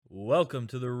Welcome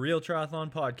to the Real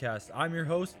Triathlon Podcast. I'm your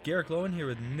host, Garrick Lowen, here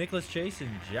with Nicholas Chase and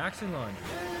Jackson Lund.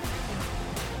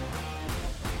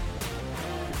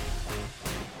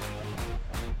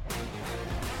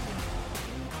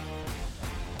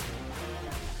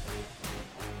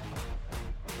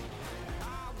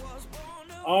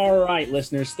 All right,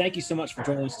 listeners, thank you so much for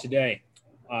joining us today.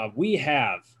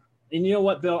 And you know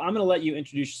what, Bill, I'm going to let you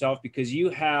introduce yourself because you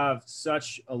have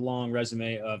such a long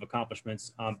resume of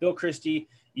accomplishments. Bill Christy,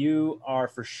 you are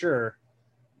for sure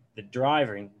the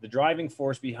driving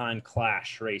force behind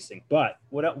Clash Racing. But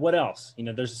what else? You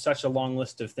know, there's such a long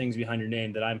list of things behind your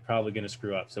name that I'm probably going to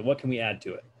screw up. So what can we add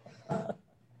to it?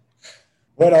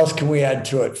 What else can we add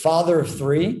to it? Father of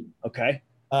three. Okay.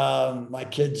 Our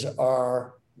kids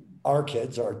are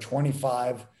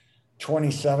 25,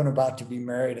 27, about to be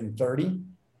married, and 30.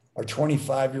 Our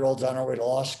 25-year-old's on our way to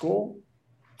law school.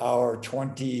 Our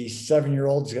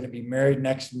 27-year-old's going to be married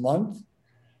next month.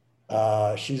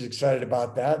 She's excited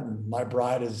about that, and my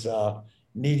bride is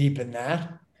knee deep in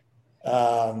that.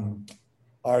 Our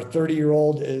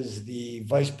 30-year-old is the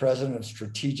vice president of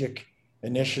strategic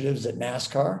initiatives at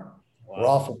NASCAR. Wow. We're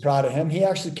awful proud of him. He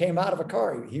actually came out of a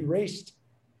car. He raced.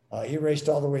 He raced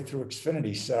all the way through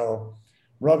Xfinity. So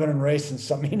rubbing and racing,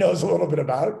 something he knows a little bit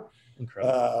about.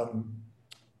 Incredible.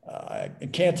 I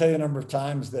can't tell you the number of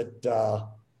times that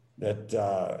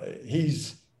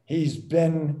he's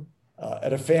been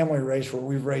at a family race where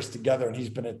we've raced together, and he's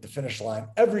been at the finish line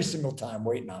every single time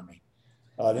waiting on me.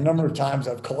 The number of times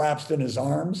I've collapsed in his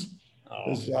arms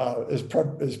is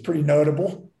pretty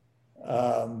notable.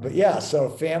 But yeah, so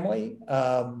family.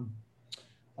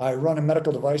 I run a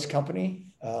medical device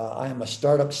company. I am a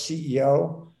startup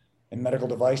CEO in medical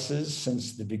devices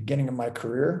since the beginning of my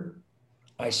career.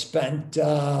 I spent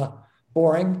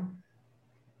boring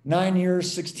 9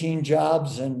 years, 16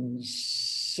 jobs, and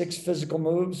 6 physical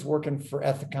moves working for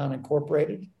Ethicon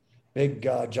Incorporated, big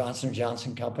Johnson &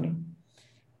 Johnson company.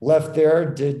 Left there,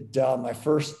 did my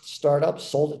first startup,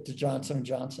 sold it to Johnson &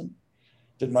 Johnson.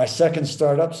 Did my second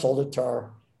startup, sold it to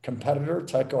our competitor,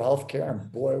 Tyco Healthcare,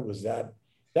 and boy, was that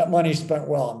money spent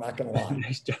well, I'm not going to lie.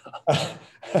 Nice job.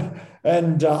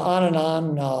 And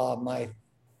on. My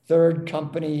third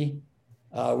company,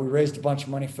 we raised a bunch of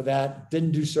money for that.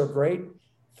 Didn't do so great.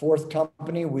 Fourth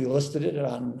company, we listed it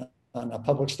on a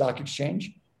public stock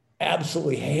exchange.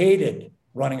 Absolutely hated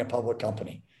running a public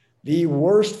company. The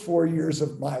worst 4 years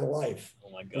of my life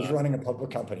was running a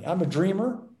public company. I'm a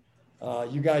dreamer.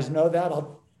 You guys know that.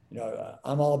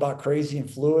 I'm all about crazy and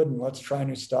fluid and let's try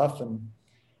new stuff. And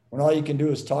when all you can do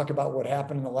is talk about what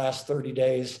happened in the last 30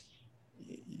 days,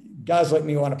 guys like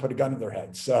me want to put a gun to their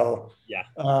head. So yeah,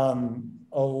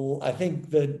 I think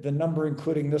the number,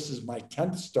 including this, is my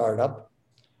 10th startup.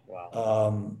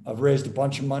 Wow. I've raised a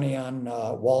bunch of money on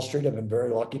Wall Street. I've been very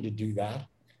lucky to do that.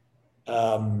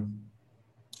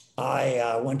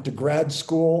 I went to grad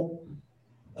school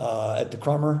at the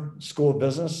Crummer School of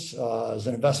Business as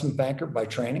an investment banker by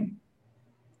training.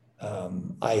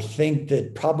 I think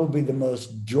that probably the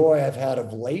most joy I've had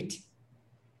of late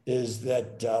is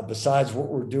that besides what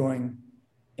we're doing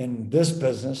in this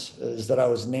business is that I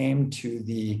was named to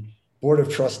the board of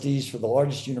trustees for the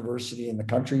largest university in the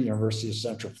country, University of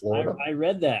Central Florida. I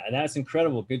read that, and that's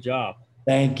incredible. Good job.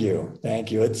 Thank you.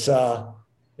 It's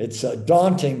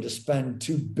daunting to spend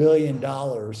 $2 billion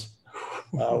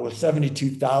with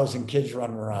 72,000 kids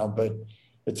running around, but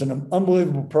it's an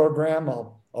unbelievable program.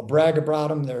 I'll brag about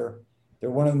them. They're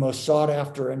one of the most sought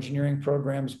after engineering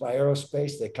programs by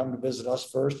aerospace. They come to visit us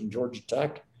first in Georgia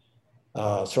Tech.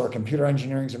 So our computer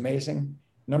engineering is amazing.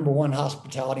 #1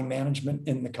 hospitality management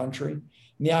in the country. And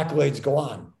the accolades go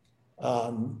on.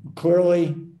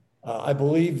 Clearly, I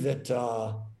believe that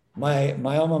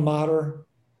my alma mater,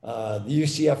 the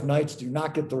UCF Knights, do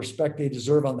not get the respect they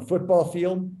deserve on the football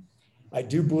field. I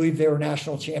do believe they were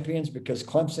national champions because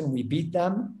Clemson, we beat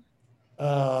them.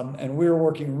 And we were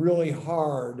working really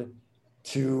hard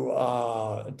to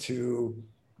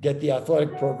get the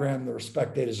athletic program the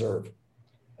respect they deserve.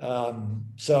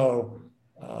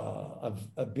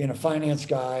 I've been a finance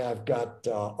guy. I've got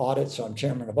audit, so I'm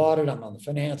chairman of audit. I'm on the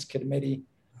finance committee.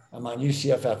 I'm on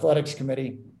UCF athletics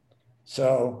committee.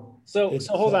 So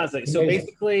hold on a second. So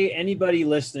basically, anybody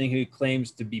listening who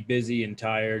claims to be busy and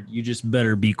tired, you just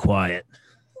better be quiet.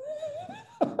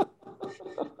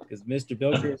 Because Mr.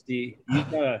 Bill Christy,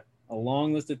 you've got a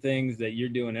long list of things that you're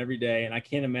doing every day, and I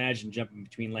can't imagine jumping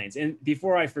between lanes. And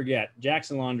before I forget,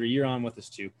 Jackson Laundry, you're on with us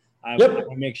too. I want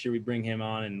to make sure we bring him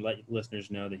on and let listeners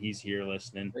know that he's here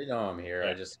listening. They know I'm here. Yeah.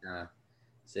 I just kind of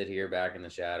sit here back in the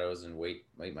shadows and wait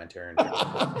my turn.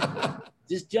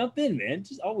 Just jump in, man.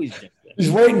 Just always jump in.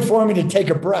 He's waiting for me to take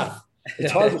a breath.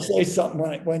 It's hard to say something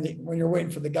when you're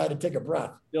waiting for the guy to take a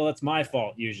breath. Bill, that's my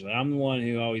fault usually. I'm the one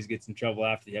who always gets in trouble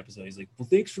after the episode. He's like, well,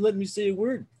 thanks for letting me say a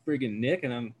word, friggin' Nick.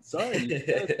 And I'm sorry,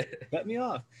 you cut me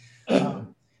off.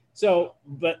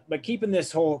 But keeping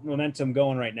this whole momentum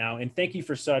going right now, and thank you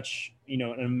for such, an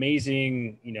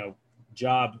amazing,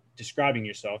 job describing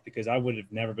yourself, because I would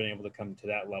have never been able to come to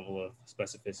that level of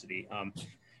specificity.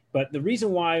 But the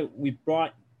reason why we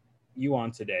brought you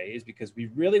on today is because we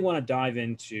really want to dive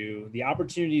into the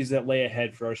opportunities that lay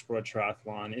ahead for our sport of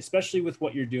triathlon, especially with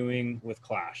what you're doing with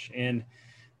Clash. And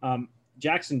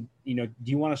Jackson, do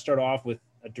you want to start off with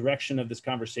a direction of this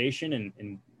conversation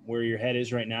and where your head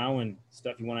is right now and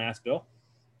stuff you want to ask Bill?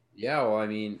 Yeah, well, I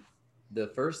mean, the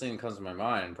first thing that comes to my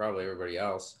mind, and probably everybody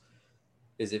else,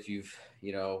 is if you've,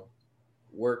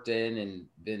 worked in and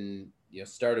been,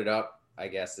 started up, I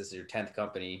guess this is your 10th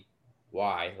company.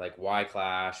 Why? Like, why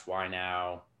Clash? Why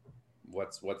now?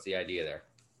 What's the idea there?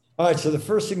 All right. So the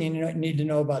first thing you need to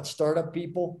know about startup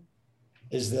people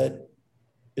is that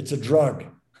it's a drug.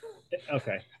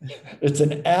 Okay. It's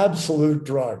an absolute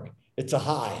drug. It's a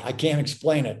high. I can't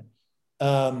explain it.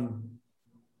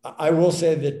 I will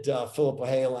say that Philip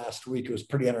O'Hay last week, it was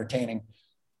pretty entertaining,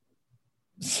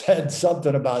 said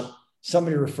something about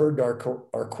somebody referred to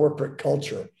our corporate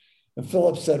culture. And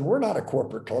Philip said, we're not a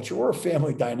corporate culture. We're a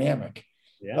family dynamic,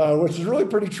 which is really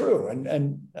pretty true.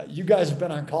 And you guys have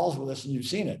been on calls with us and you've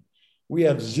seen it. We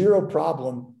have zero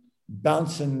problem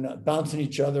bouncing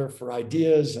each other for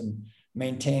ideas and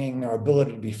maintaining our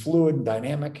ability to be fluid and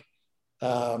dynamic.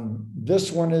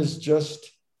 This one is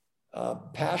just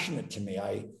passionate to me.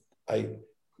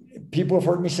 People have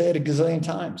heard me say it a gazillion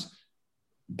times.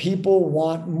 People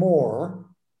want more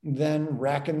than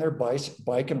racking their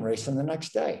bike and racing the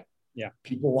next day. Yeah.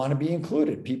 People want to be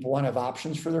included. People want to have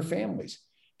options for their families.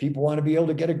 People want to be able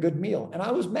to get a good meal. And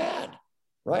I was mad,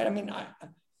 right? I mean,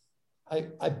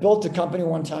 I built a company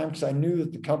one time because I knew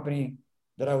that the company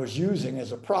that I was using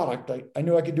as a product, I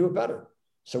knew I could do it better.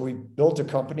 So we built a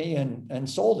company and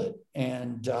sold it.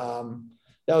 And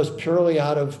that was purely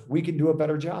out of, we can do a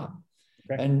better job.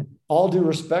 Okay. And all due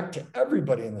respect to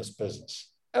everybody in this business,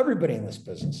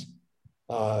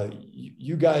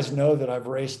 you guys know that I've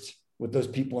raced with those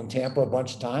people in Tampa a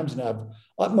bunch of times and have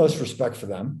utmost respect for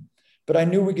them, but I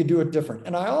knew we could do it different.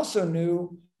 And I also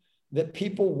knew that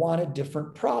people wanted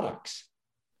different products,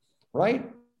 right?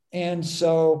 And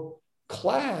so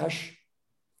Clash,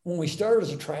 when we started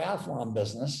as a triathlon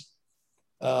business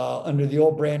under the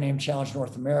old brand name Challenge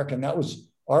North America, and that was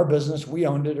our business, we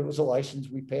owned it. It was a license.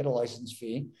 We paid a license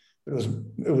fee. But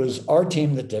it was our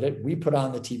team that did it. We put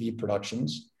on the TV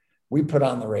productions. We put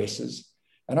on the races.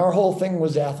 And our whole thing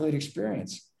was athlete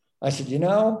experience. I said,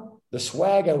 the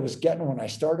swag I was getting when I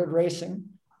started racing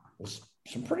was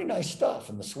some pretty nice stuff.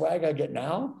 And the swag I get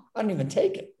now, I don't even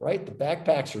take it, right? The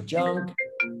backpacks are junk.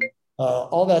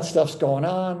 All that stuff's going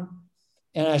on.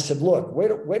 And I said, look,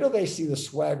 wait till they see the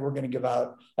swag we're going to give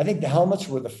out. I think the helmets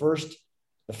were the first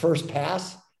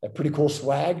pass, a pretty cool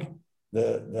swag.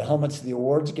 The helmets the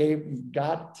awards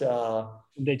got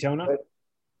Daytona.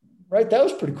 Right. That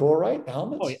was pretty cool, right? The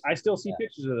helmets. Oh, I still see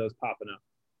pictures of those popping up.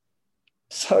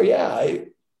 So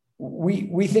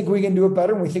we think we can do it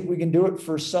better, and we think we can do it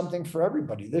for something for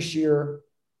everybody. This year,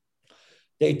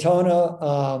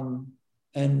 Daytona,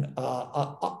 and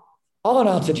I'll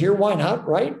announce it here. Why not?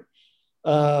 Right?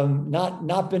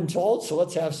 Not been told, so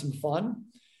let's have some fun.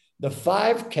 The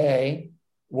 5K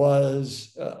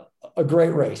was a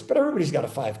great race, but everybody's got a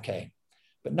 5K.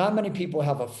 But not many people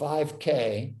have a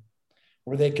 5K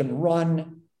where they can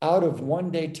run out of one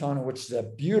Daytona, which is a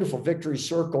beautiful victory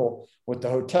circle with the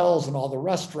hotels and all the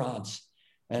restaurants,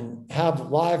 and have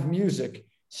live music,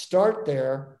 start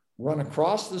there, run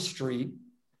across the street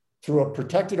through a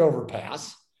protected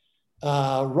overpass,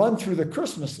 run through the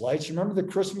Christmas lights. You remember the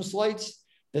Christmas lights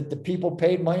that the people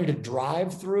paid money to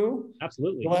drive through?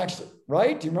 Absolutely.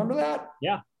 Right? Do you remember that?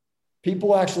 Yeah.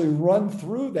 People actually run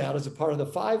through that as a part of the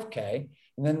 5K,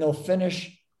 and then they'll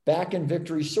finish back in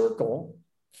Victory Circle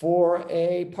for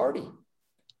a party.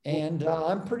 And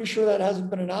I'm pretty sure that hasn't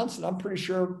been announced, and I'm pretty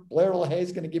sure Blair LaHaye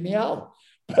is going to give me out,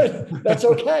 but that's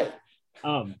okay.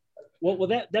 Well,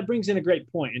 that brings in a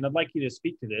great point, and I'd like you to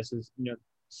speak to this. Is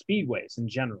speedways in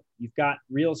general. You've got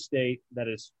real estate that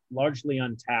is largely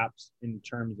untapped in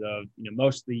terms of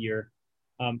most of the year.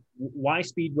 Why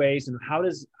speedways, and how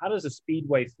does a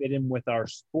speedway fit in with our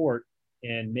sport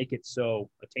and make it so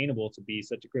attainable to be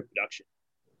such a great production?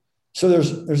 So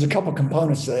there's a couple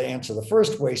components to the answer. The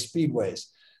first way, speedways.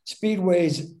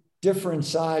 Speedways differ in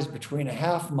size between a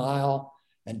half mile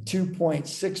and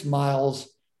 2.6 miles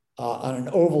on an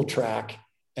oval track,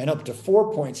 and up to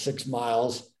 4.6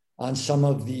 miles on some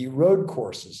of the road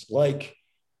courses, like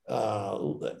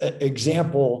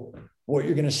example, what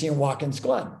you're going to see in Watkins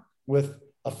Glen with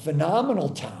a phenomenal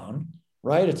town,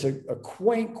 right? It's a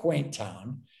quaint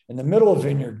town in the middle of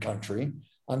vineyard country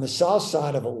on the south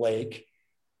side of a lake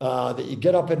that you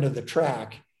get up into the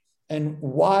track. And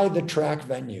why the track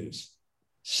venues?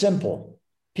 Simple.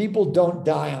 People don't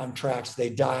die on tracks. They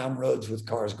die on roads with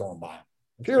cars going by them,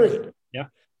 period. Yeah.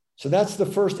 So that's the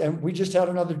first, and we just had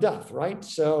another death, right?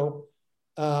 So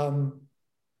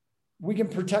we can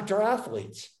protect our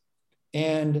athletes.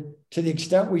 And to the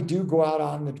extent we do go out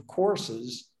on the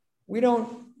courses, we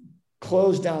don't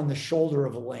close down the shoulder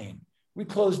of a lane. We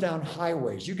close down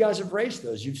highways. You guys have raced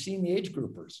those. You've seen the age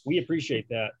groupers. We appreciate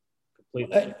that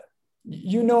completely.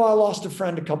 You know, I lost a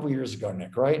friend a couple of years ago,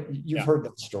 Nick, right? You've heard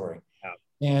that story.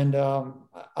 Yeah. And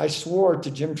I swore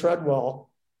to Jim Treadwell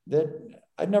that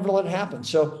I'd never let it happen.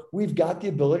 So we've got the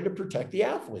ability to protect the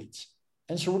athletes.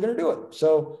 And so we're going to do it.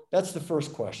 So that's the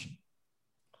first question.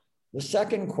 The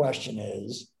second question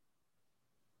is,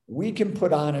 we can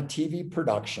put on a TV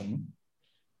production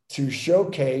to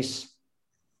showcase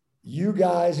you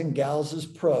guys and gals as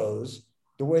pros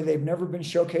the way they've never been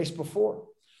showcased before.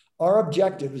 Our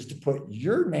objective is to put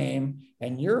your name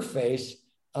and your face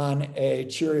on a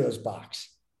Cheerios box,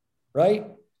 right?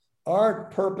 Our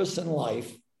purpose in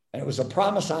life, and it was a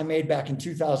promise I made back in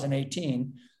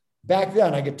 2018. Back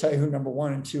then, I could tell you who number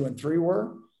 1 and 2 and 3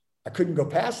 were. I couldn't go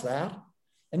past that.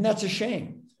 And that's a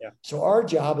shame. Yeah. So our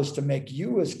job is to make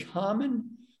you as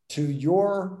common to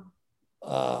your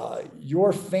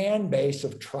fan base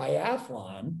of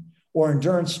triathlon or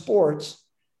endurance sports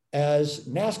as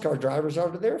NASCAR drivers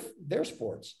are to their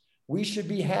sports. We should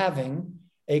be having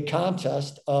a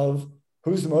contest of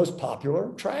who's the most popular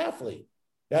triathlete.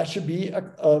 That should be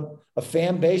a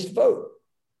fan-based vote.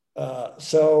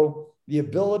 So the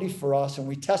ability for us, and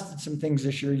we tested some things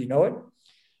this year, you know it.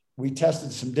 We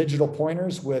tested some digital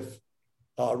pointers with,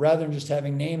 rather than just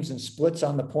having names and splits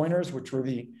on the pointers, which were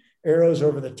the arrows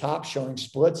over the top showing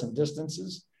splits and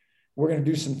distances. We're going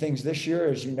to do some things this year.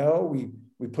 As you know,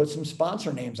 we put some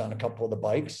sponsor names on a couple of the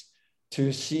bikes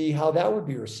to see how that would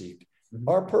be received. Mm-hmm.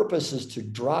 Our purpose is to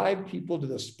drive people to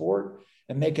the sport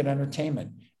and make it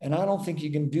entertainment. And I don't think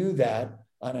you can do that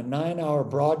on a 9-hour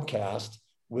broadcast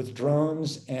with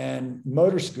drones and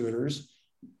motor scooters,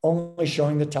 only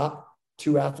showing the top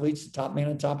 2 athletes, the top man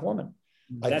and top woman.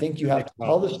 I think you have to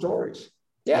tell the stories.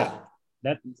 Yeah.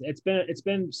 That it's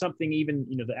been something, even,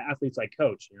 you know, the athletes I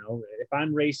coach, you know, if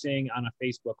I'm racing on a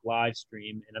Facebook live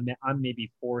stream and I'm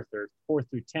maybe 4th through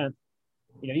 10th,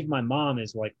 you know, even my mom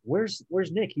is like, where's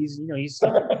Nick? He's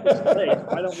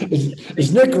why don't we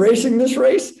is Nick racing this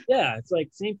race? Yeah. It's like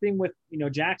same thing with, you know,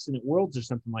 Jackson at Worlds or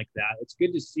something like that. It's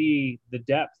good to see the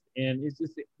depth, and it's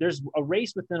just, there's a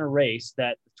race within a race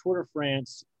that the Tour de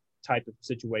France type of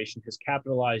situation has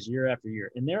capitalized year after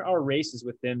year. And there are races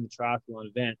within the triathlon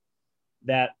event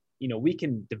that, you know, we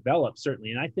can develop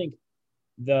certainly. And I think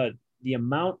the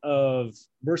amount of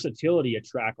versatility a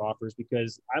track offers,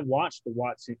 because I watched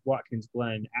the Watkins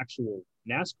Glen actual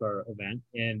NASCAR event,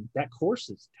 and that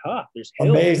course is tough. There's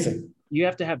hills. Amazing. You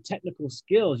have to have technical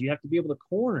skills. You have to be able to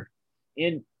corner.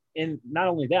 And not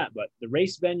only that, but the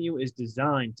race venue is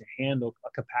designed to handle a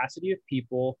capacity of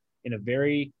people in a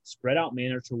very spread out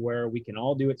manner to where we can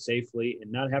all do it safely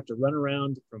and not have to run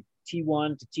around from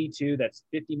T1 to T2 that's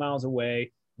 50 miles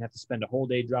away and have to spend a whole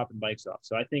day dropping bikes off.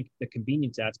 So I think the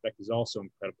convenience aspect is also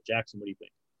incredible. Jackson, what do you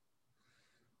think?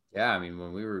 Yeah, I mean,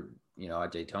 when we were, you know,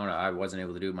 at Daytona, I wasn't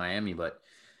able to do it in Miami, but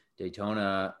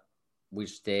Daytona, we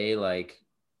stay like,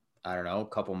 I don't know, a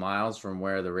couple miles from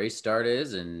where the race start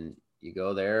is, and you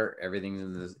go there,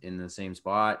 everything's in the same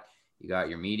spot. You got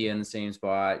your media in the same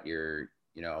spot, your,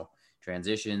 you know,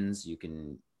 transitions,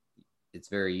 it's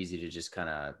very easy to just kind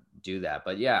of do that.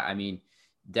 But yeah, I mean,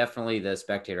 definitely the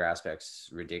spectator aspect's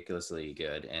ridiculously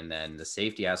good. And then the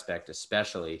safety aspect,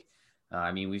 especially,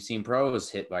 I mean, we've seen pros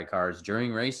hit by cars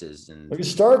during races, and look at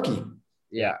Starkey.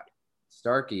 Yeah.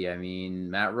 Starkey. I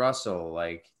mean, Matt Russell,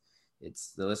 like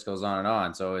the list goes on and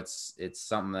on. So it's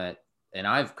something that, and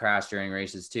I've crashed during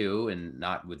races too, and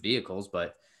not with vehicles,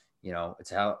 but you know,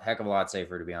 it's a heck of a lot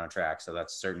safer to be on a track. So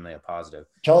that's certainly a positive.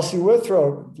 Kelsey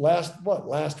Withrow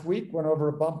last week went over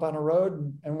a bump on a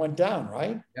road and went down,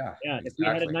 right? Yeah. Exactly. If we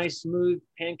had a nice, smooth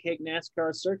pancake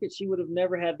NASCAR circuit, she would have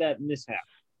never had that mishap.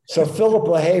 So Philip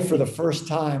LaHaye, for the first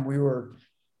time, we're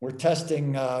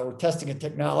testing a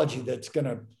technology that's going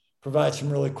to provide some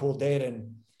really cool data.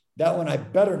 And that one I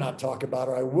better not talk about,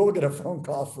 or I will get a phone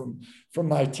call from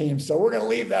my team. So we're going to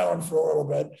leave that one for a little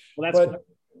bit. Well, that's cool.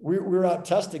 We were out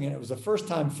testing, and it was the first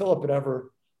time Philip had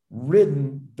ever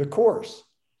ridden the course.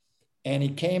 And he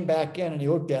came back in and he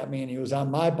looked at me and he was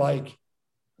on my bike.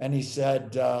 And he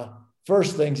said,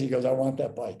 first things, he goes, I want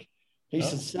that bike. He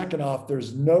said, second off,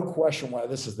 there's no question why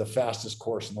this is the fastest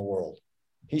course in the world.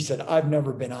 He said, I've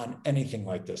never been on anything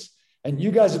like this. And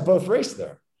you guys have both raced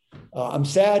there. I'm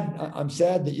sad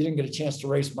that you didn't get a chance to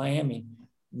race Miami.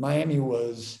 Miami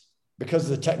was, because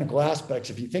of the technical aspects,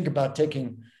 if you think about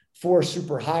taking 4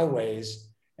 super highways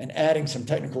and adding some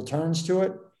technical turns to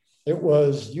it,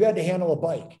 you had to handle a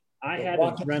bike. I had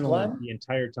adrenaline the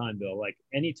entire time, Bill. Like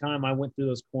anytime I went through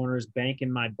those corners,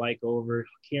 banking my bike over,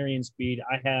 carrying speed,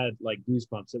 I had like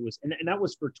goosebumps. It was, and that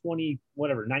was for 20,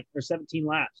 whatever, 9 or 17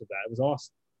 laps of that. It was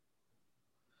awesome.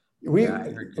 We,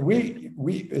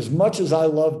 as much as I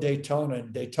love Daytona,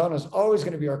 Daytona is always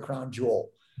going to be our crown jewel.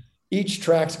 Each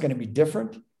track's going to be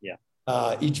different. Yeah.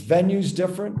 Each venue's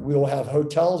different. We will have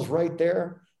hotels right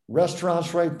there,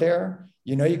 restaurants right there.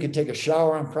 You could take a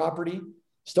shower on property.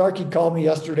 Starkey called me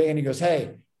yesterday and he goes,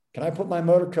 hey, can I put my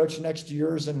motor coach next to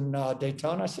yours in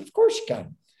Daytona? I said, of course you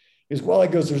can. He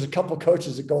goes, there's a couple of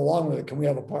coaches that go along with it. Can we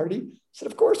have a party? I said,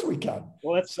 of course we can.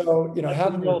 Well, that's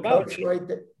having your coach right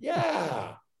there.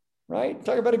 Yeah. Right.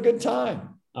 Talk about a good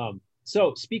time.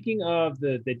 So speaking of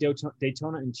the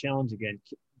Daytona and Challenge again,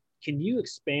 can you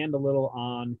expand a little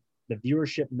on the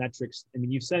viewership metrics? I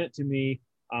mean, you've sent it to me.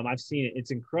 I've seen it.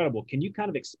 It's incredible. Can you kind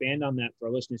of expand on that for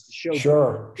our listeners to show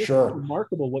Sure. how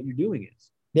remarkable what you're doing is?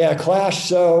 Yeah, Clash.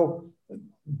 So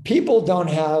people don't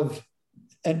have,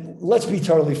 and let's be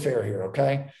totally fair here,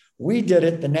 okay? We did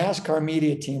it. The NASCAR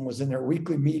media team was in their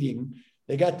weekly meeting.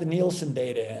 They got the Nielsen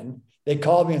data in. They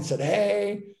called me and said,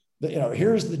 hey,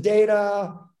 here's the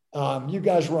data. You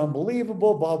guys were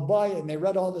unbelievable, blah, blah. And they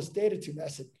read all this data to me. I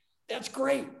said, that's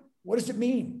great. What does it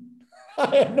mean?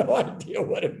 I had no idea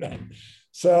what it meant.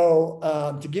 So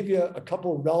to give you a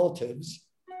couple of relatives,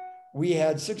 we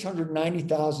had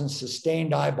 690,000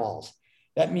 sustained eyeballs.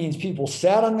 That means people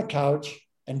sat on the couch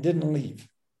and didn't leave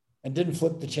and didn't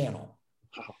flip the channel.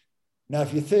 Wow. Now,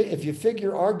 if you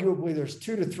figure arguably there's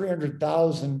 200,000 to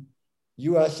 300,000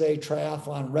 USA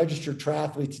triathlon registered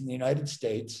triathletes in the United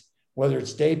States, whether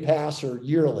it's day pass or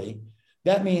yearly,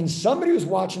 that means somebody was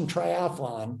watching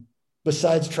triathlon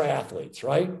besides triathletes,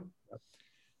 right?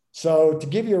 So to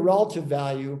give you a relative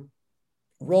value,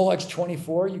 Rolex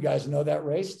 24, you guys know that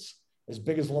race. It's as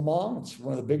big as Le Mans. It's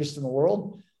one of the biggest in the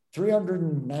world.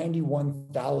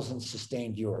 391,000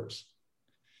 sustained viewers.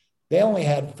 They only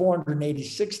had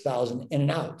 486,000 in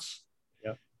and outs.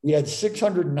 Yep. We had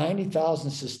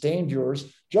 690,000 sustained viewers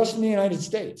just in the United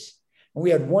States. And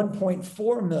we had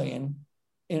 1.4 million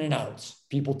in and outs.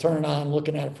 People turning on,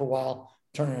 looking at it for a while,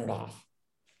 turning it off.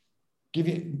 To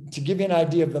give you an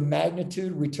idea of the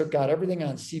magnitude, we took out everything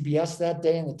on CBS that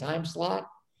day in the time slot,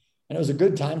 and it was a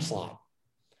good time slot.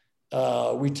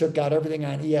 We took out everything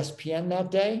on ESPN that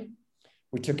day.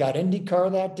 We took out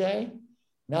IndyCar that day.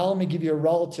 Now let me give you a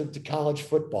relative to college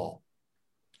football.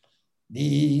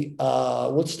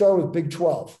 Let's start with Big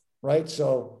 12, right?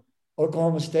 So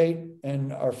Oklahoma State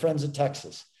and our friends at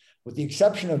Texas. With the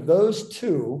exception of those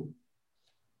two,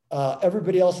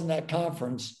 everybody else in that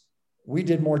conference, we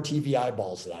did more TV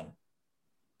eyeballs then.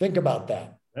 Think about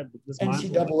that.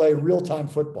 NCAA real-time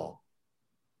football.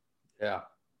 Yeah.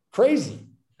 Crazy.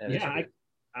 Yeah,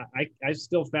 I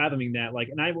still fathoming that. Like,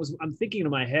 and I'm thinking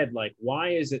in my head, like, why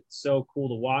is it so cool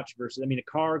to watch versus, I mean,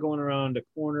 a car going around a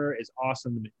corner is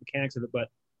awesome, the mechanics of it, but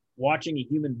watching a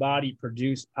human body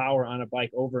produce power on a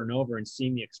bike over and over and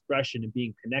seeing the expression and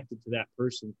being connected to that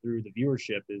person through the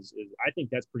viewership is I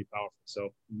think that's pretty powerful. So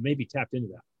maybe tapped into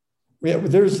that. Yeah,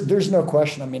 there's no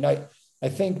question. I mean, I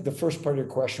think the first part of your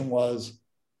question was,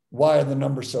 why are the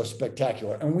numbers so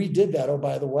spectacular? And we did that, oh,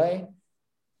 by the way,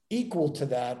 equal to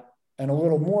that and a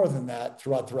little more than that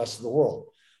throughout the rest of the world.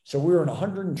 So we were in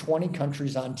 120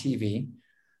 countries on TV.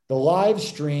 The live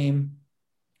stream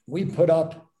we put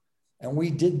up, and we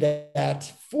did that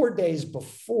 4 days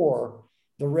before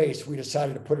the race. We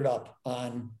decided to put it up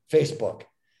on Facebook.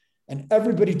 And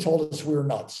everybody told us we were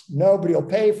nuts. Nobody will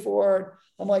pay for it.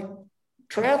 I'm like,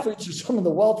 triathletes are some of the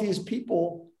wealthiest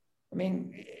people. I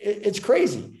mean, it's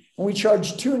crazy. And we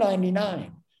charged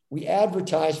 $2.99. We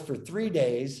advertised for 3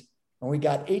 days and we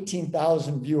got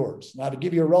 18,000 viewers. Now, to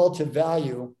give you a relative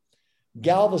value,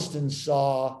 Galveston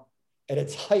saw at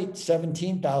its height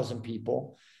 17,000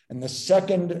 people. And the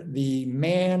second the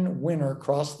man winner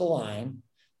crossed the line,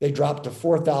 they dropped to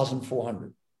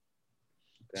 4,400.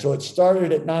 Okay. So it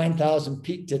started at 9,000,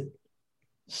 peaked at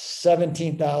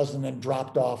 17,000 and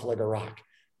dropped off like a rock.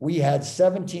 We had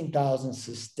 18,000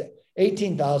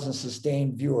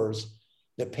 sustained viewers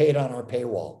that paid on our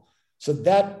paywall. So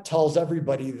that tells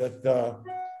everybody that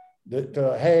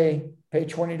hey, pay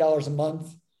 $20 a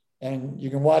month and you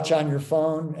can watch on your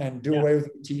phone and do away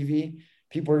with the TV.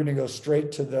 People are going to go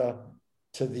straight to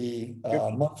the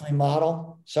monthly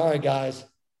model. Sorry, guys.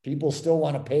 People still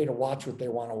want to pay to watch what they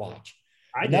want to watch.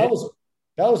 That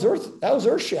was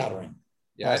earth shattering.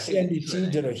 Yeah,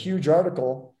 CNBC did a huge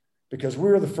article because we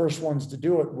were the first ones to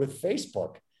do it with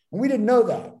Facebook, and we didn't know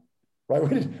that, right? We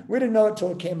didn't know it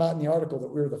until it came out in the article that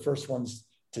we were the first ones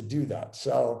to do that.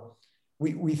 So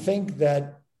we think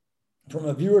that from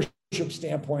a viewership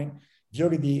standpoint, if you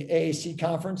look at the AAC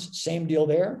conference, same deal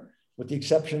there, with the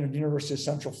exception of the University of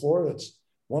Central Florida. That's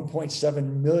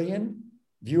 1.7 million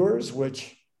viewers,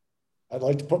 which I'd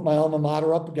like to put my alma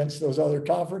mater up against those other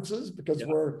conferences because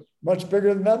we're much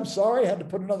bigger than them. Sorry, I had to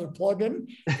put another plug in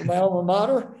for my alma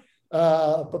mater.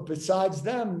 But besides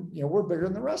them, we're bigger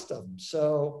than the rest of them.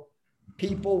 So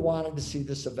people wanted to see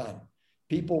this event.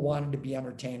 People wanted to be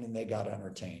entertained, and they got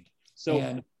entertained. So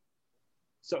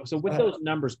with those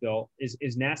numbers, Bill, is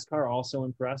NASCAR also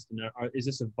impressed? And is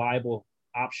this a viable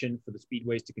option for the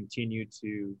speedways to continue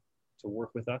to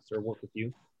work with us or work with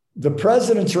you? The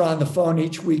presidents are on the phone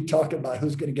each week talking about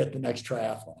who's going to get the next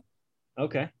triathlon.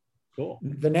 Okay, cool.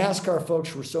 The NASCAR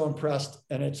folks were so impressed,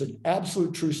 and it's an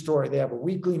absolute true story. They have a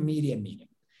weekly media meeting,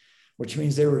 which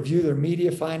means they review their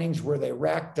media findings where they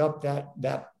racked up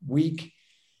that week.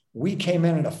 We came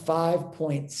in at a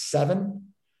 5.7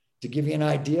 to give you an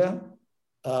idea.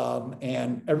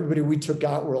 And everybody we took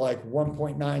out were like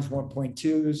 1.9s,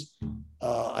 1.2s.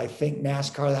 I think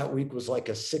NASCAR that week was like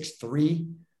a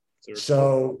 6.3.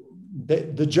 So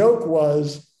the joke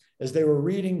was, as they were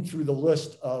reading through the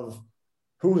list of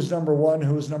who was number 1,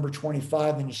 who was number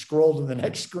 25, then you scroll to the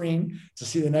next screen to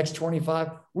see the next 25,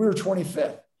 we were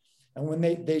 25th. And when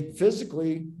they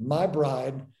physically, my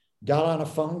bride got on a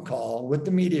phone call with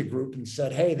the media group and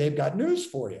said, hey, they've got news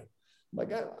for you. I'm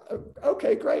like,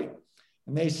 okay, great.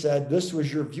 And they said, this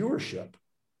was your viewership.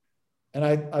 And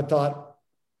I thought,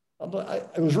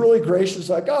 it was really gracious,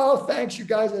 like, oh, thanks, you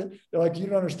guys. They're like, you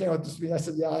don't understand what this means. I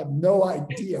said, yeah, I have no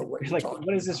idea what you're talking about.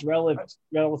 What is this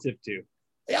relative to?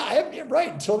 Yeah,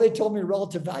 right. Until they told me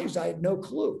relative values, I had no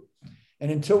clue. And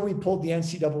until we pulled the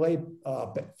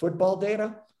NCAA football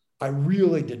data, I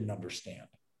really didn't understand.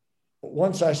 But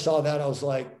once I saw that, I was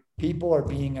like, people are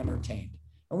being entertained.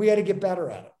 And we got to get better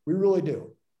at it. We really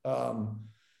do.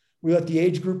 We let the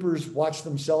age groupers watch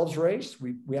themselves race.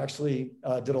 We actually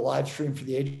did a live stream for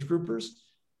the age groupers.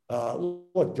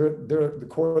 Look, they're the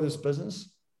core of this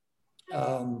business.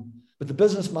 But the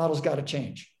business model's got to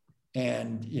change.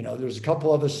 And, there's a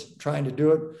couple of us trying to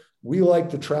do it. We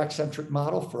like the track-centric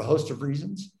model for a host of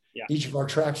reasons. Yeah. Each of our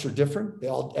tracks are different. They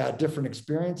all add different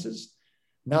experiences.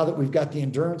 Now that we've got the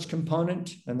endurance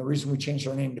component, and the reason we changed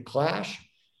our name to Clash,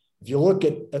 if you look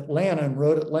at Atlanta and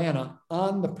Road Atlanta,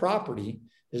 on the property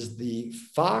is the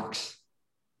Fox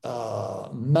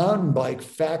mountain bike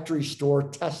factory store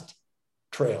test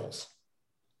trails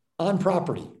on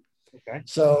property. Okay.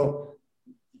 So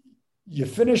you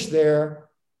finish there,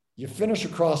 you finish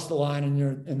across the line, and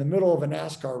you're in the middle of a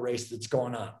NASCAR race that's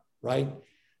going on, right?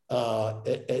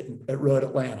 At Road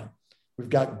Atlanta. We've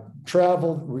got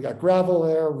travel, we got gravel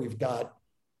there, we've got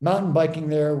mountain biking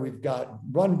there, we've got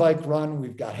run, bike, run,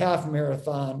 we've got half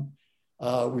marathon.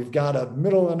 We've got a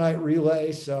middle of the night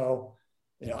relay. So,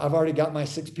 I've already got my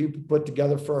 6 people put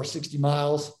together for our 60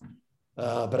 miles,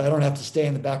 but I don't have to stay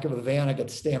in the back of a van. I get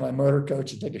to stay in my motor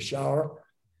coach and take a shower.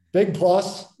 Big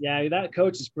plus. Yeah, that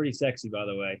coach is pretty sexy, by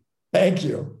the way. Thank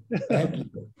you. Thank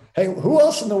you. Hey, who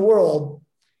else in the world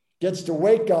gets to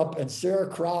wake up and Sarah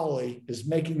Crowley is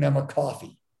making them a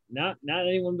coffee? Not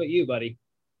anyone but you, buddy.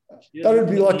 Better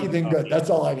be lucky than good. That's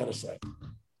all I got to say.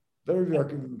 Better be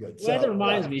lucky than good. Well, that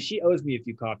reminds me, she owes me a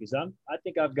few coffees. I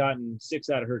think I've gotten 6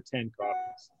 out of her 10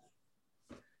 coffees.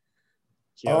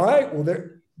 All right. Well,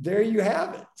 there you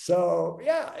have it. So,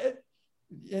 yeah.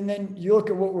 And then you look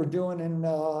at what we're doing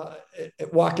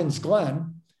at Watkins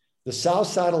Glen, the south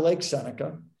side of Lake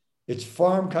Seneca. It's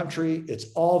farm country. It's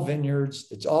all vineyards.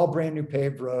 It's all brand new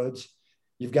paved roads.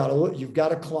 You've got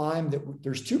to climb.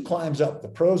 There's 2 climbs up. The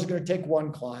pros are going to take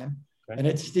 1 climb, and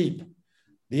it's steep.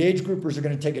 The age groupers are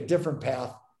going to take a different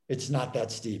path. It's not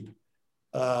that steep.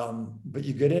 But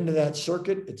you get into that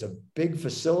circuit. It's a big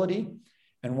facility,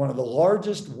 and one of the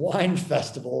largest wine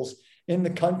festivals in the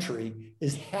country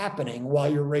is happening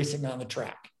while you're racing on the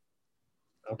track.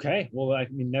 Okay. Well, I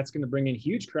mean, that's going to bring in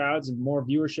huge crowds and more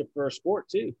viewership for our sport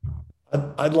too.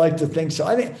 I'd like to think so.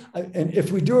 I think, and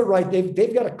if we do it right,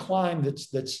 they've got a climb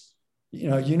that's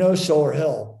Solar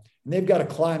Hill, and they've got a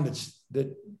climb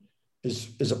that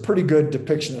is a pretty good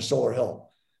depiction of Solar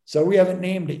Hill. So we haven't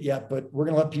named it yet, but we're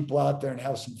going to let people out there and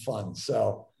have some fun.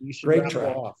 So you should great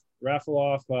track. Raffle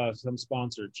off some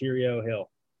sponsor, Cheerio Hill.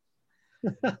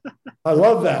 I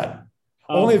love that.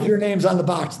 Oh, Only if your name's on the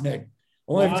box, Nick.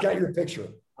 Only if Well, it's got your picture.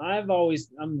 I'm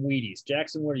Wheaties.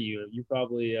 Jackson, what are you? You're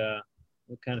probably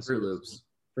what kind of Fruit Loops.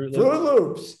 Fruit Fruit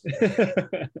Loops.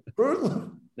 Loops. Fruit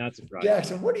Loops. Not surprised.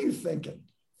 Jackson, what are you thinking?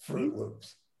 Fruit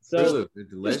Loops. Fruit So, Loops are Just eat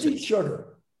delicious.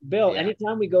 sugar. Bill, Yeah.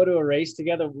 anytime we go to a race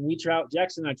together,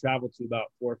 Jackson and I travel to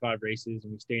about 4 or 5 races,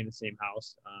 and we stay in the same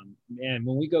house. And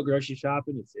when we go grocery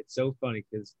shopping, it's so funny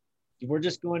because we're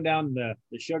just going down the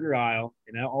sugar aisle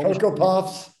and all the Cocoa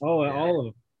Puffs. all Yeah. of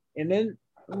them. And then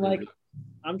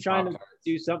I'm trying to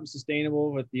do something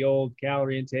sustainable with the old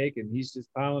calorie intake, and he's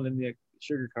just piling in the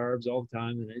sugar carbs all the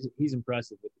time, and he's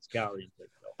impressive with his calorie intake.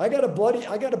 So. I got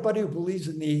a buddy who believes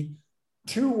in the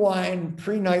 2 wine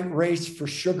pre-night race for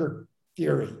sugar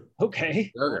theory.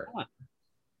 Okay. Sugar.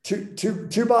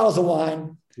 Two bottles of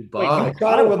wine. I Bob.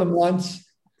 tried it with him once.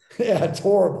 Yeah, it's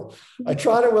horrible. I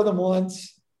tried it with him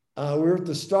once. We were at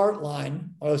the start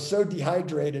line. I was so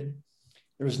dehydrated.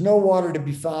 There was no water to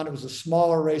be found. It was a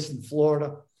smaller race in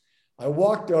Florida. I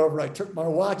walked over. I took my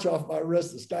watch off my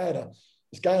wrist. This guy had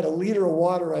a liter of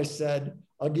water. I said,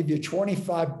 "I'll give you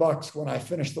 $25 when I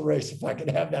finish the race if I can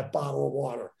have that bottle of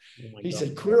water." He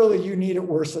said, "Clearly you need it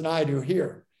worse than I do.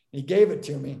 Here." He gave it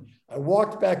to me. I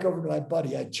walked back over to my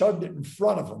buddy. I chugged it in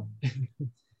front of him.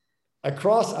 I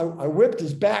whipped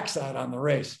his backside on the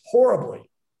race horribly.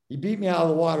 He beat me out of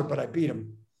the water, but I beat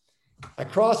him. I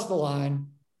crossed the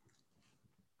line.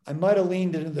 I might have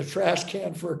leaned into the trash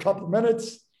can for a couple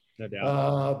minutes. No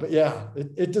doubt. But yeah,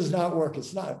 it does not work.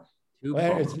 Sugar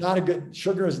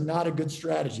is not a good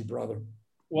strategy, brother.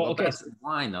 Well, okay. That's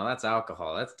wine though. That's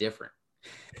alcohol. That's different.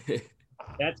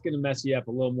 That's going to mess you up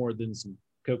a little more than some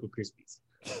Cocoa Krispies.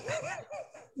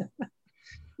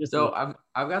 So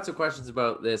I've got some questions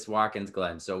about this Watkins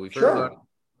Glen. So we've heard Sure. about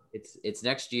it's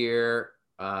next year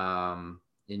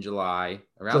in July.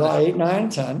 July 8, 9,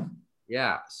 10.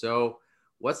 Yeah. So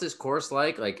what's this course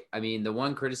like? Like, I mean, the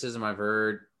one criticism I've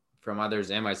heard from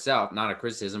others and myself, not a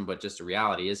criticism, but just a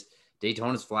reality, is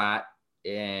Daytona's flat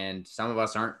and some of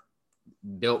us aren't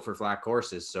built for flat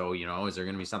courses. So, is there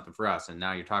going to be something for us? And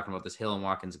now you're talking about this hill in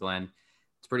Watkins Glen.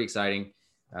 It's pretty exciting.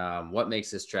 What makes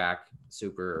this track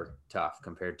super tough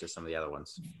compared to some of the other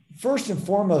ones? First and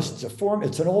foremost,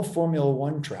 it's an old Formula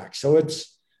One track. So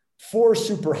it's 4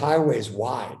 super highways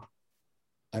wide.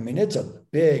 I mean, it's a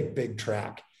big, big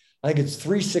track. I think it's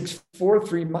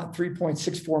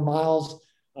 3.64 miles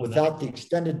without the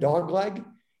extended dog leg.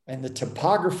 And the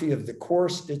topography of the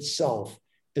course itself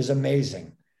is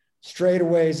amazing.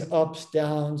 Straightaways, ups,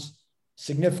 downs,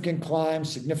 significant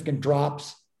climbs, significant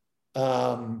drops.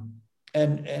 And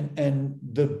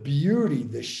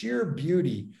the sheer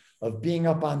beauty of being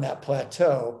up on that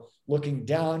plateau, looking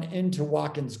down into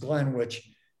Watkins Glen, which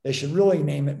they should really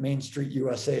name it Main Street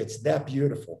USA. It's that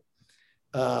beautiful.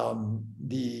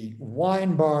 The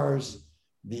wine bars,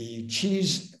 the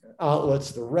cheese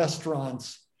outlets, the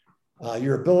restaurants,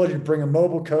 your ability to bring a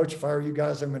mobile coach. If I were you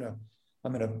guys, I'm gonna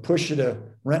push you to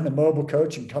rent a mobile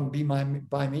coach and come be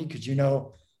by me, because I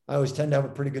always tend to have a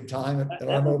pretty good time at our That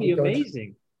would mobile be coach.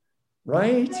 amazing.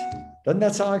 Right? Doesn't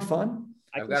that sound like fun?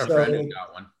 I've got a friend who's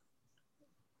got one.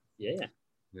 Yeah.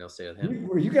 I'll stay with him.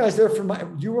 Were you guys there for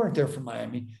you weren't there for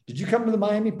Miami. Did you come to the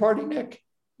Miami party, Nick?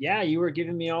 Yeah, you were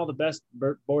giving me all the best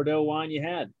Bordeaux wine you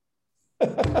had.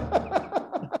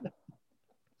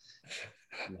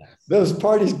 Those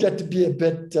parties get to be a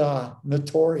bit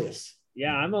notorious.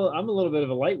 Yeah, I'm a little bit of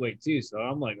a lightweight too, so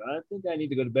I'm like, I think I need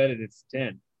to go to bed at it's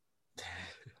 10.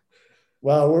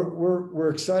 Well, we're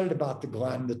excited about the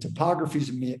Glen. The topography is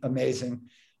amazing.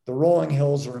 The rolling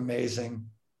hills are amazing.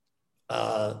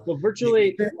 Well,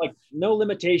 virtually like no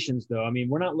limitations though. I mean,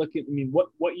 we're not looking. I mean,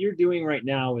 what you're doing right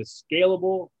now is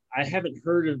scalable. I haven't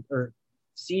heard of or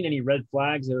seen any red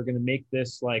flags that are going to make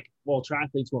this like, well,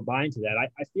 triathletes won't buy into that.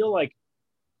 I feel like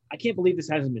I can't believe this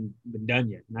hasn't been done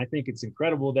yet. And I think it's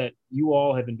incredible that you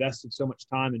all have invested so much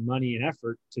time and money and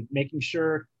effort to making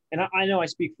sure. And I know I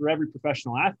speak for every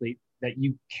professional athlete that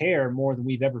you care more than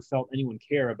we've ever felt anyone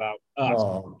care about us.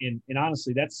 Oh. And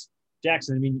honestly, that's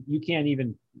Jackson. I mean, you can't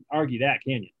even argue that,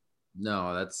 can you?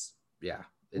 No, it's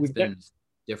been a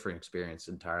different experience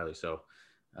entirely. So,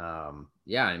 I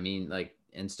mean, like,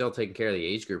 and still taking care of the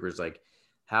age groupers, like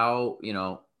how,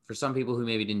 for some people who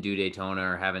maybe didn't do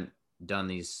Daytona or haven't done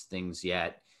these things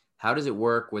yet, how does it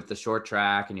work with the short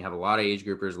track and you have a lot of age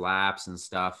groupers, laps and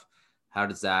stuff? How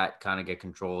does that kind of get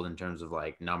controlled in terms of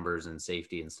like numbers and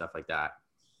safety and stuff like that?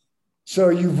 So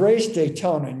you've raced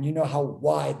Daytona and you know how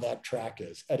wide that track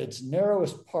is. At its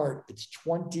narrowest part, it's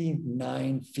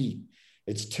 29 feet.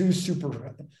 It's two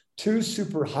super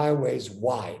highways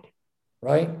wide,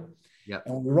 right? Yep.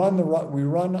 And we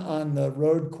run on the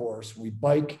road course, we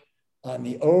bike on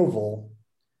the oval.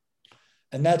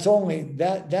 And that's only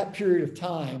that period of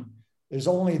time is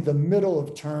only the middle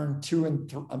of turn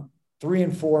 3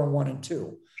 and 4 and 1 and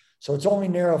 2. So it's only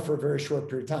narrow for a very short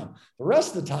period of time. The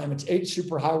rest of the time, it's 8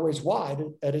 superhighways wide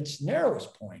at its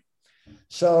narrowest point.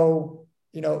 So,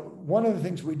 one of the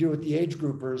things we do with the age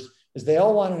groupers is they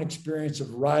all want an experience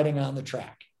of riding on the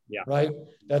track, right?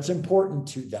 That's important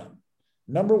to them.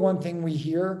 Number one thing we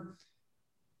hear,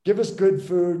 give us good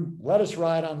food, let us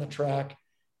ride on the track,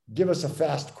 give us a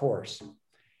fast course.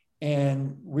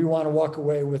 And we want to walk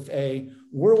away with a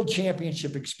world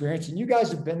championship experience. And you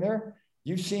guys have been there.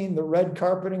 You've seen the red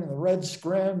carpeting and the red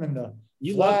scrim and the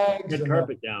flags. Red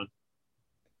carpet down.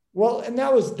 Well, and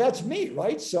that's me,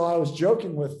 right? So I was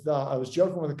joking with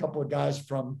a couple of guys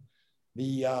from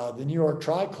the New York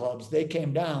Tri Clubs. They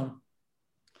came down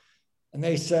and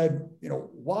they said,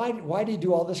 why do you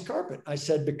do all this carpet? I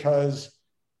said, because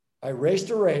I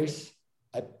raced a race.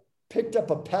 I picked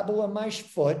up a pebble in my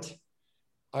foot.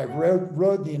 I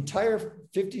rode the entire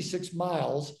 56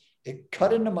 miles. It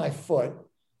cut into my foot.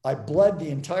 I bled the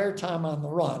entire time on the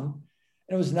run,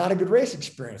 and it was not a good race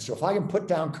experience. So if I can put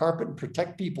down carpet and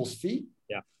protect people's feet,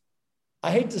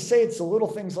 I hate to say it's the little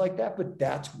things like that, but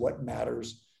that's what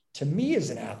matters to me as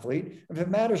an athlete. If it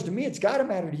matters to me, it's got to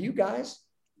matter to you guys,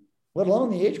 let alone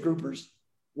the age groupers.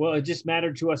 Well, it just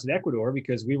mattered to us in Ecuador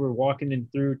because we were walking in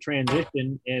through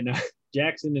transition, and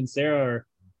Jackson and Sarah are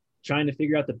trying to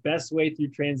figure out the best way through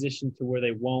transition to where they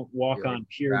won't walk on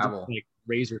pure like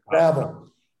razor gravel.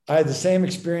 I had the same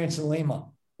experience in Lima,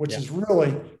 which is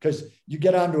really because you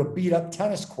get onto a beat up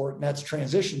tennis court and that's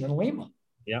transition in Lima.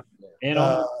 Yep. And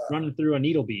running through a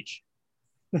needle beach.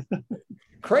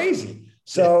 Crazy.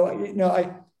 So,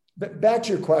 back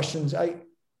to your questions,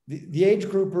 the age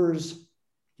groupers,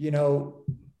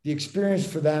 the experience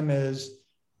for them is,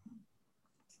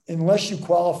 unless you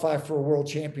qualify for a world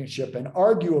championship, and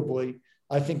arguably,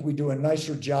 I think we do a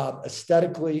nicer job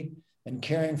aesthetically and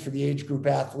caring for the age group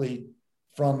athlete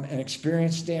from an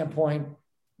experience standpoint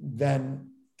than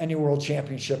any world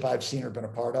championship I've seen or been a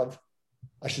part of.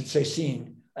 I should say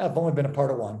seen. I've only been a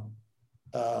part of one.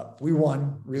 We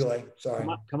won relay. Sorry.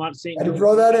 Come on, St. I had to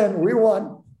throw that in. We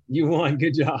won. You won.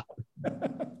 Good job.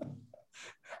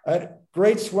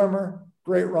 Great swimmer,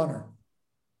 great runner.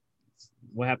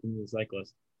 What happened to the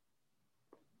cyclist?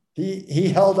 He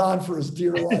held on for his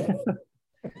dear life.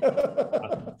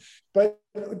 But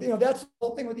that's the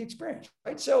whole thing with the experience,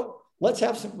 right? So let's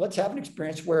have an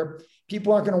experience where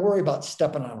people aren't going to worry about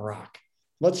stepping on rock.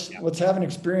 Let's have an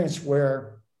experience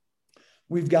where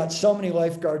we've got so many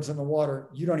lifeguards in the water,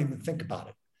 you don't even think about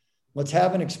it. Let's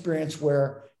have an experience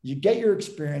where you get your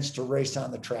experience to race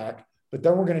on the track, but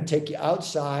then we're going to take you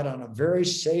outside on a very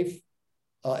safe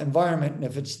environment. And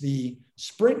if it's the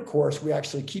sprint course, we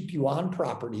actually keep you on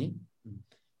property.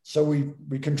 So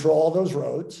we control all those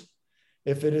roads.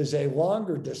 If it is a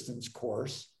longer distance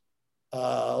course,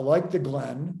 like the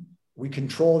Glen, we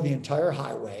control the entire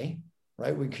highway,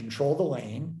 right? We control the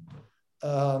lane,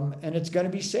 and it's going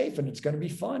to be safe and it's going to be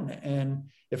fun. And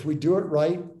if we do it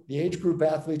right, the age group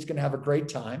athlete's going to have a great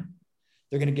time.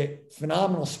 They're going to get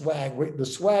phenomenal swag. The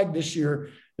swag this year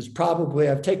is probably,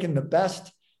 I've taken the best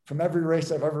from every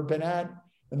race I've ever been at.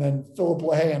 And then Philip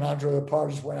LaHaye and Andre Lepar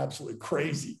just went absolutely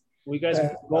crazy. Well, you guys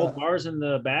put gold bars in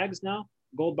the bags now?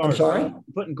 Gold bars. I'm sorry? Right?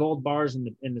 Putting gold bars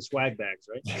in the swag bags,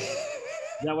 right?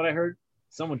 Is that what I heard?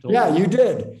 Someone told me. Yeah, you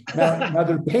did. Now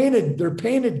they're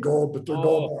painted gold, but they're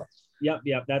gold bars.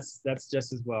 Yep. That's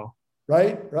just as well.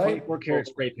 Right. 24 karat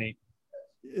spray paint.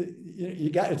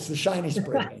 It's the shiny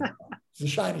spray paint. It's the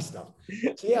shiny stuff.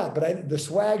 So yeah, but the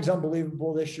swag's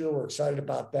unbelievable this year. We're excited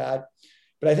about that.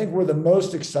 But I think we're the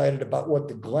most excited about what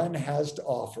the Glen has to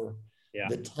offer. Yeah.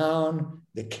 The town,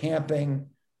 the camping,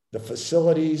 the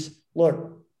facilities.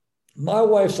 Look, my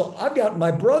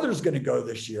brother's going to go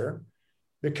this year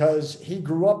because he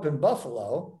grew up in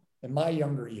Buffalo in my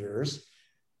younger years.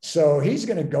 So he's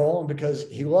going to go because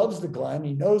he loves the Glen.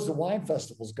 He knows the wine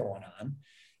festival's going on.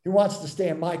 He wants to stay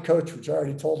in my coach, which I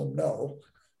already told him no.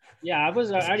 Yeah, I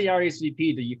already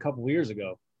RSVP'd a couple of years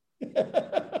ago.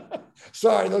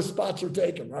 Sorry, those spots are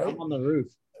taken, right? I'm on the roof.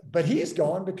 But he's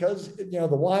going because, the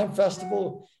wine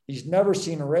festival, he's never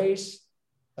seen a race.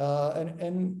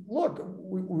 And look,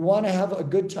 we want to have a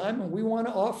good time and we want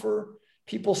to offer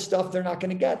people stuff they're not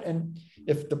going to get. And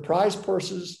if the prize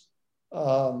purses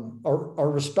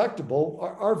are respectable,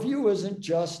 our view isn't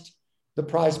just the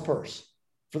prize purse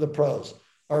for the pros.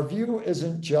 Our view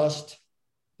isn't just,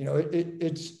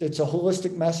 it's a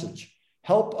holistic message.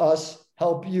 Help us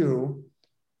help you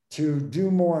to do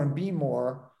more and be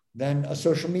more than a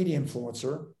social media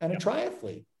influencer and a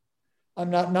triathlete. I'm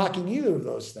not knocking either of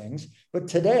those things, but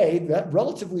today, that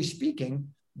relatively speaking,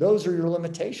 those are your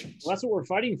limitations. Well, that's what we're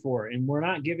fighting for. And we're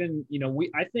not given,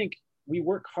 I think we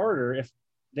work harder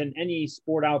than any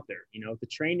sport out there, the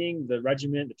training, the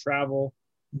regiment, the travel.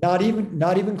 Not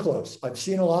even close. I've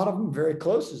seen a lot of them very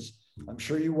close, as I'm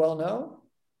sure you well know.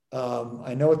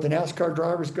 I know what the NASCAR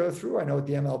drivers go through. I know what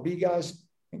the MLB guys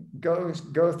go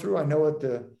through. I know what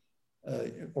the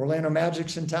Orlando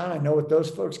Magic's in town. I know what those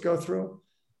folks go through.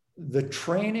 The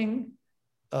training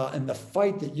and the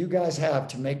fight that you guys have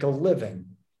to make a living,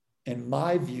 in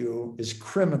my view, is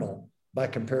criminal by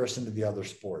comparison to the other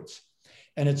sports.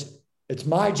 And it's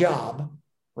my job,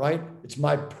 right? It's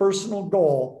my personal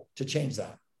goal to change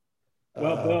that.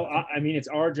 Well, Bill, it's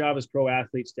our job as pro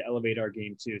athletes to elevate our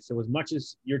game too. So as much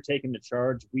as you're taking the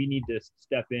charge, we need to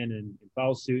step in and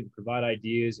follow suit and provide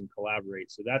ideas and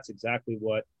collaborate. So that's exactly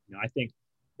what, I think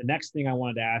the next thing I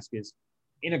wanted to ask is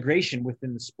integration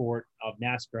within the sport of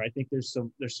NASCAR. I think there's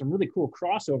some really cool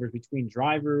crossovers between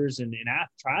drivers and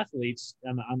triathletes.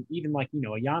 I'm even like,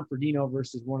 a Jan Frodeno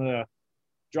versus one of the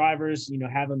drivers,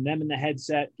 having them in the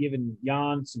headset, giving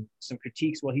Jan some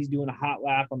critiques while he's doing a hot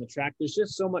lap on the track. There's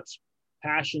just so much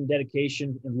passion,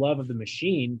 dedication, and love of the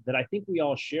machine that I think we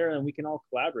all share, and we can all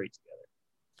collaborate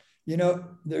together.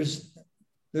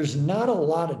 There's not a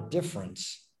lot of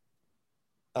difference.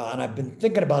 And I've been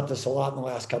thinking about this a lot in the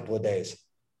last couple of days,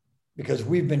 because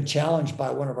we've been challenged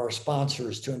by one of our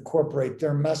sponsors to incorporate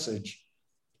their message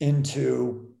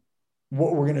into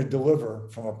what we're going to deliver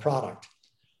from a product.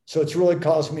 So it's really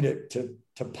caused me to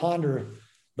ponder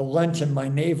the lint in my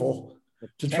navel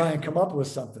to try and come up with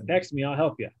something. Text me, I'll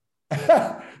help you.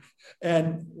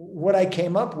 And what I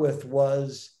came up with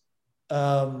was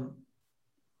one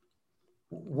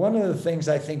of the things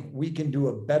I think we can do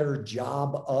a better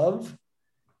job of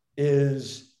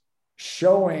is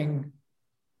showing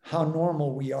how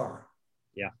normal we are.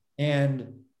 Yeah.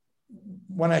 And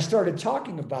when I started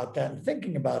talking about that and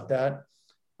thinking about that,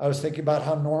 I was thinking about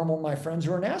how normal my friends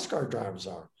who are NASCAR drivers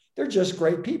are. They're just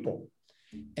great people.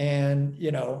 And,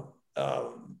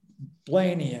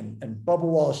 Blaney and Bubba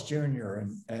Wallace Jr.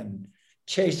 and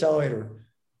Chase Elliott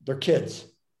they're kids.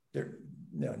 They're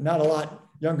not a lot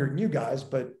younger than you guys,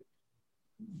 but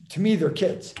to me, they're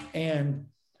kids. And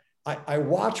I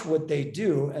watch what they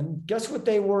do, and guess what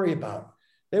they worry about?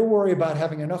 They worry about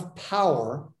having enough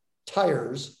power,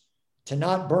 tires, to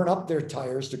not burn up their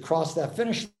tires to cross that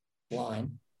finish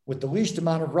line with the least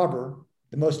amount of rubber,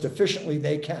 the most efficiently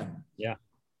they can. Yeah.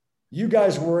 You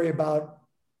guys worry about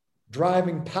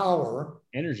driving power,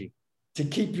 energy, to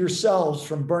keep yourselves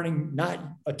from burning not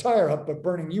a tire up, but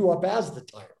burning you up as the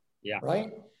tire. Yeah.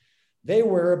 Right? They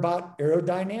worry about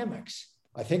aerodynamics.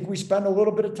 I think we spend a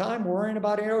little bit of time worrying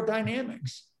about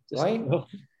aerodynamics, right?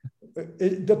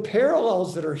 The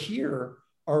parallels that are here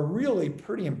are really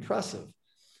pretty impressive.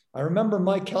 I remember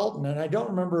Mike Helton, and I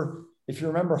don't remember if you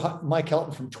remember Mike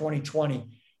Helton from 2020.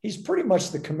 He's pretty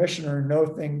much the commissioner and know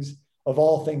things of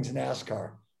all things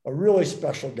NASCAR. A really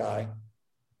special guy,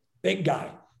 big guy,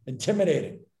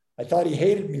 intimidating. I thought he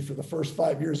hated me for the first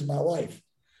 5 years of my life.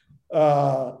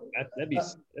 That'd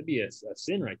be a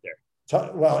sin right there.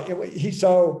 Well, he's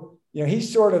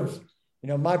sort of,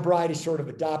 my bride, he sort of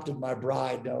adopted my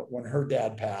bride when her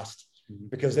dad passed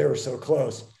because they were so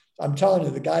close. I'm telling you,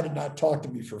 the guy did not talk to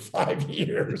me for 5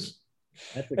 years.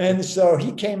 And so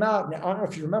he came out, and I don't know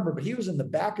if you remember, but he was in the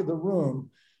back of the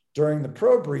room during the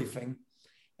pro briefing,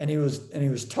 and he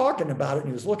was talking about it, and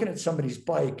he was looking at somebody's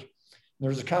bike. And there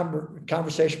was a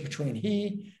conversation between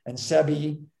he and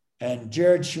Sebi and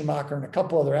Jared Schumacher and a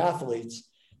couple other athletes.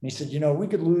 And he said, we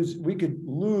could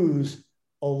lose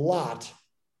a lot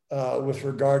with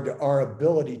regard to our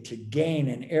ability to gain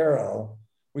an aero.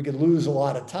 We could lose a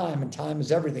lot of time, and time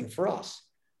is everything for us.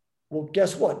 Well,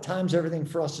 guess what? Time's everything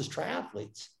for us as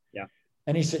triathletes. Yeah.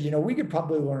 And he said, we could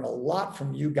probably learn a lot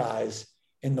from you guys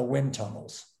in the wind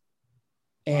tunnels.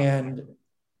 And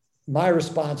my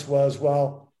response was,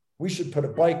 well, we should put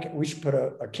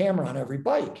a camera on every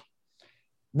bike.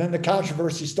 And then the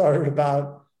controversy started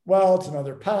about, well, it's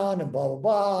another pound and blah, blah,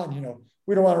 blah. And,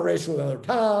 we don't want to race with another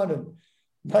pound. And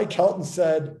Mike Helton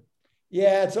said,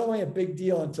 yeah, it's only a big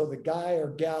deal until the guy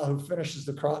or gal who finishes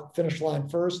the finish line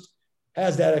first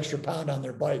has that extra pound on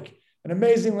their bike. And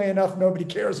amazingly enough, nobody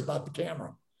cares about the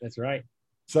camera. That's right.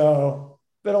 So,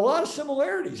 but a lot of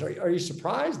similarities. Are you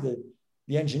surprised that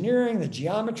the engineering, the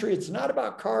geometry, it's not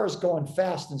about cars going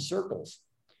fast in circles.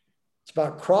 It's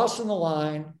about crossing the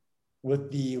line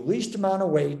with the least amount of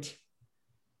weight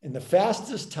in the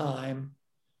fastest time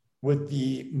with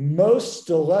the most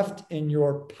still left in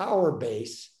your power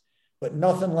base but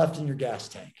nothing left in your gas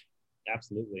tank.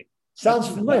 Absolutely. Sounds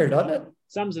familiar, doesn't it?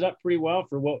 Sums it up pretty well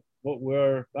for what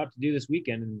we're about to do this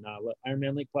weekend in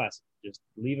Ironman Lake Classic. Just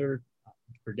leave her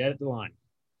for dead at the line.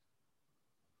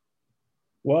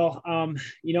 Well,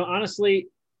 honestly,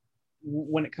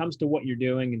 when it comes to what you're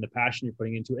doing and the passion you're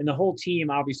putting into it, and the whole team,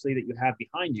 obviously, that you have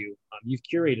behind you, you've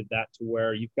curated that to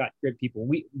where you've got great people.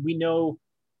 We know,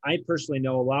 I personally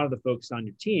know a lot of the folks on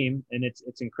your team, and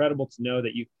it's incredible to know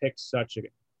that you've picked such a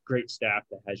great staff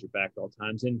that has your back at all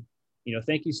times. And,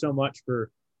 thank you so much for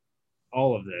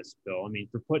all of this, Bill. I mean,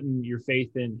 for putting your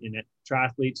faith in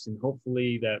triathletes, and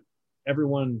hopefully that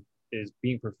everyone is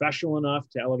being professional enough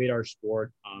to elevate our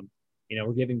sport.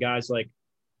 We're giving guys like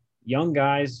young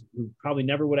guys who probably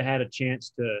never would have had a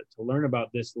chance to learn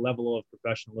about this level of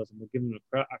professionalism. We're giving them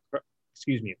a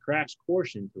crash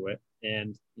course into it.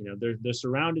 And, they're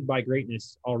surrounded by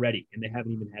greatness already, and they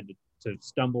haven't even had to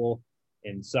stumble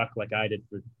and suck like I did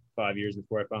for 5 years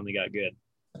before I finally got good.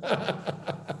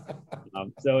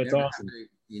 So it's awesome.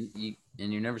 And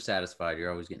you're never satisfied.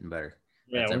 You're always getting better.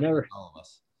 Yeah, we're never. All of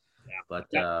us. Yeah. But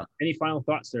any final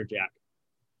thoughts there, Jack?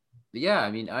 Yeah,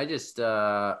 I mean, I just,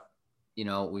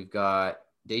 we've got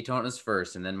Daytona's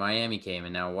first, and then Miami came,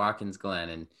 and now Watkins Glen,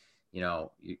 and,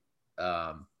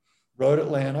 Road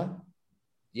Atlanta.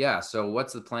 Yeah. So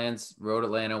what's the plans? Road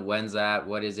Atlanta, when's that?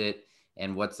 What is it?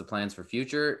 And what's the plans for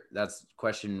future? That's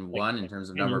question one in terms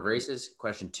of number of races.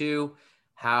 Question two,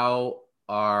 how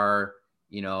are,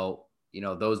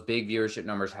 those big viewership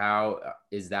numbers, how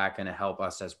is that going to help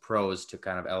us as pros to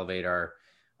kind of elevate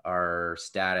our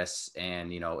status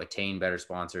and, attain better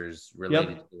sponsors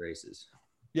related to the races?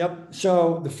 Yep.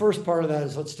 So the first part of that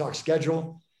is, let's talk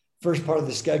schedule. First part of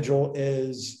the schedule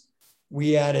is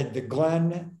we added the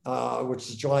Glen, which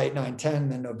is July 8, 9, 10.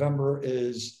 Then November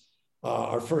is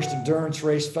our first endurance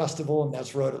race festival, and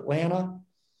that's Road Atlanta.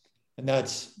 And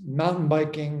that's mountain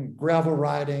biking, gravel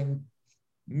riding,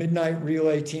 midnight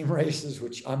relay team races,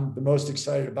 which I'm the most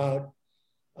excited about.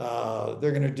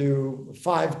 They're going to do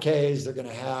 5Ks. They're going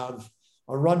to have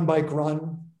a run bike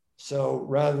run. So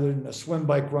rather than a swim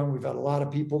bike run, we've had a lot of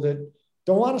people that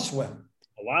don't want to swim.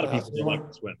 A lot of people don't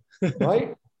like to swim.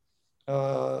 Right?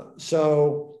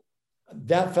 So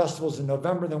that festival's in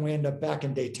November. Then we end up back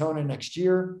in Daytona next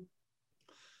year.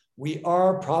 We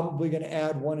are probably going to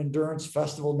add one endurance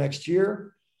festival next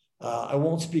year. I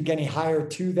won't speak any higher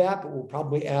to that, but we'll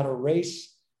probably add a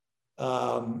race.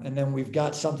 And then we've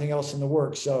got something else in the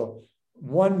works. So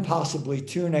one, possibly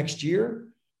two next year.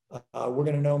 We're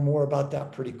going to know more about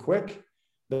that pretty quick.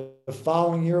 The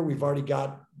following year, we've already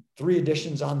got 3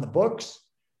 editions on the books.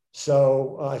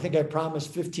 So I think I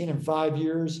promised 15 in 5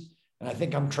 years, and I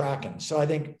think I'm tracking. So I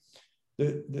think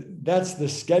that's the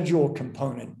schedule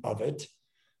component of it.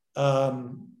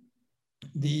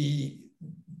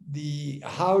 The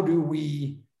how do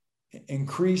we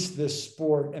increase this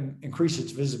sport and increase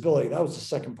its visibility? That was the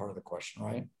second part of the question,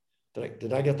 right?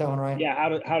 Did I get that one right? Yeah.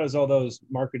 How does all those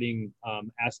marketing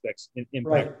aspects impact?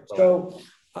 Right. So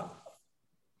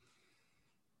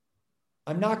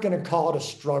I'm not going to call it a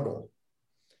struggle.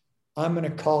 I'm going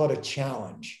to call it a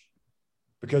challenge,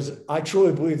 because I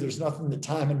truly believe there's nothing that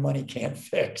time and money can't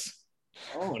fix.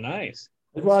 Oh, nice.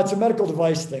 Well, it's a medical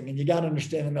device thing, and you got to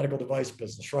understand the medical device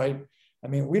business, right? I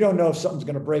mean, we don't know if something's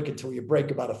going to break until you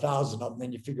break about 1,000 of them,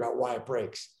 then you figure out why it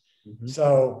breaks. Mm-hmm.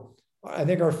 So I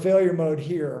think our failure mode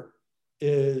here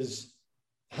is,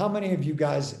 how many of you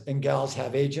guys and gals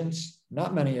have agents?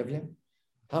 Not many of you.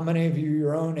 How many of you are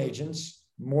your own agents?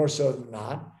 More so than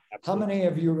not. Absolutely. How many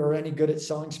of you are any good at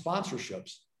selling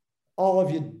sponsorships? All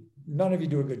of you, none of you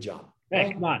do a good job. Hey,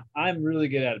 right? Come on. I'm really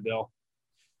good at it, Bill.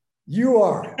 You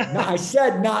are. I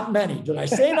said not many. Did I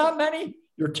say not many?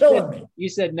 You're killing me. You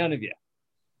said none of you.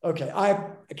 Okay.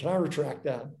 Can I retract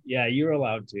that? Yeah, you're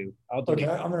allowed to. I'm going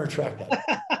to retract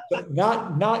that. But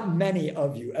not many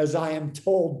of you, as I am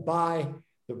told by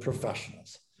the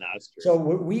professionals. No, that's true. So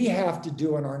what we have to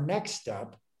do in our next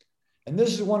step, and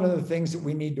this is one of the things that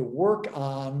we need to work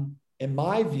on, in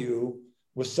my view,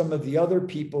 with some of the other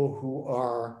people who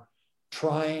are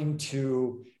trying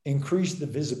to increase the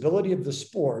visibility of the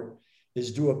sport,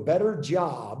 is do a better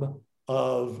job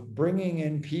of bringing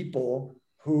in people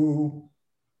who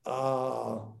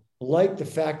like the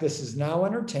fact this is now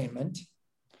entertainment,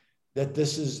 that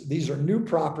these are new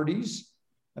properties.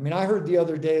 I mean, I heard the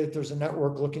other day that there's a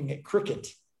network looking at cricket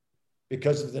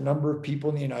because of the number of people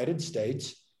in the United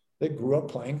States that grew up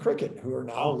playing cricket who are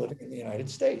now living in the United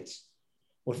States.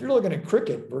 Well, if you're looking at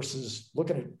cricket versus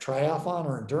looking at triathlon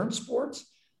or endurance sports,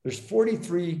 there's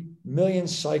 43 million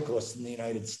cyclists in the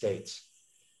United States.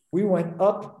 We went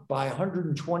up by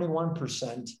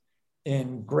 121%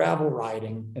 in gravel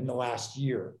riding in the last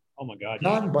year. Oh my God.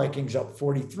 Mountain biking's up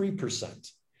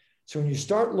 43%. So when you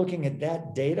start looking at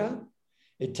that data,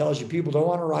 it tells you people don't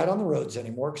want to ride on the roads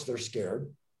anymore because they're scared.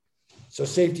 So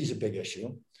safety is a big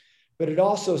issue. But it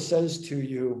also says to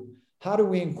you, how do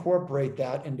we incorporate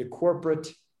that into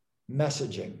corporate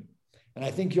messaging? And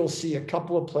I think you'll see a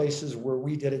couple of places where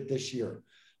we did it this year.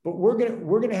 But we're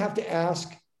gonna have to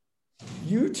ask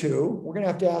you two, we're gonna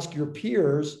have to ask your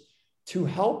peers to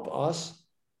help us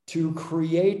to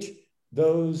create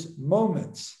those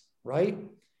moments, right?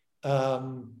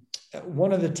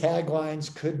 One of the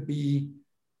taglines could be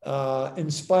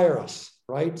inspire us,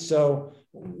 right? So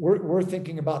we're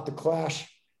thinking about the Clash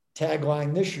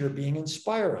tagline this year being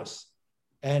inspire us.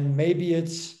 And maybe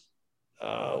it's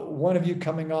one of you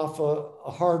coming off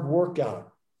a hard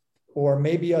workout, or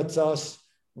maybe it's us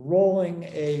rolling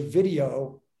a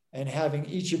video and having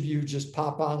each of you just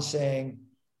pop on saying,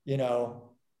 you know,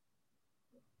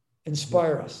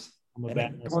 inspire us. And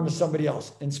then going to somebody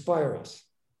else, inspire us.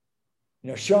 You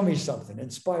know, show me something,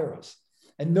 inspire us.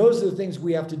 And those are the things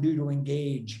we have to do to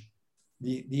engage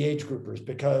the age groupers,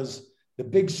 because the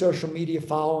big social media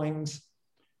followings,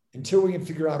 until we can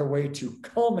figure out a way to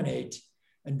culminate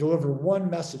and deliver one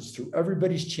message through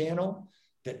everybody's channel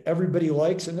that everybody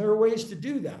likes, and there are ways to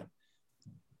do that.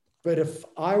 But if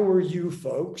I were you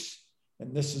folks,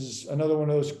 and this is another one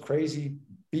of those crazy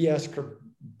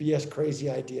BS crazy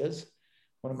ideas,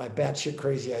 one of my batshit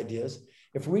crazy ideas,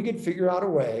 if we could figure out a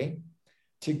way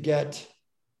to get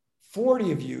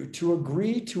 40 of you to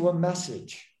agree to a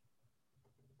message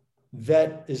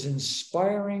that is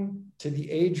inspiring to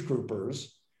the age groupers,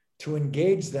 to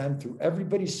engage them through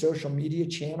everybody's social media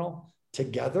channel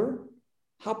together,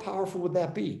 how powerful would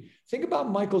that be? Think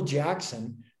about Michael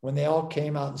Jackson when they all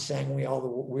came out and sang We Are the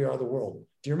World.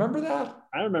 Do you remember that?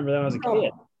 I remember that when I was a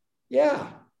kid. Yeah,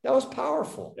 that was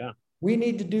powerful. Yeah. We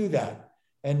need to do that.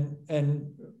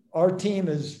 And our team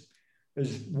is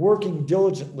working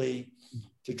diligently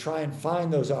to try and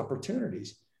find those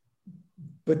opportunities.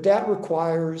 But that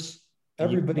requires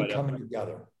everybody coming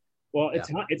together. Well,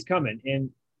 it's coming. And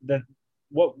the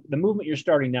movement you're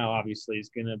starting now, obviously,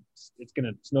 is gonna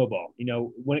snowball. You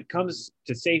know, when it comes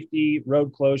to safety,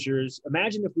 road closures,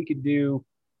 imagine if we could do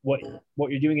what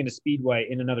you're doing in a Speedway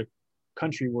in another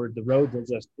country where the roads are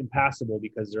just impassable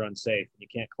because they're unsafe and you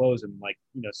can't close them, like,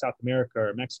 you know, South America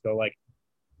or Mexico. Like,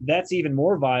 that's even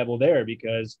more viable there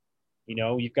because, you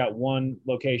know, you've got one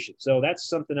location. So that's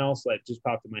something else that just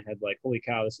popped in my head, like, holy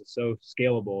cow, this is so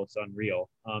scalable, it's unreal.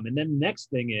 And then the next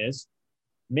thing is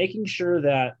making sure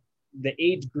that the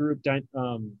age group,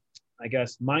 I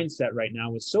guess, mindset right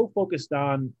now is so focused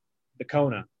on the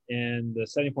Kona and the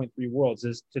 70.3 Worlds,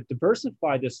 is to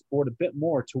diversify this sport a bit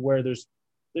more to where there's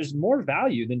more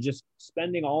value than just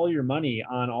spending all your money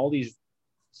on all these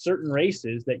certain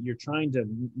races that you're trying to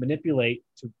manipulate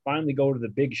to finally go to the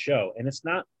big show. And it's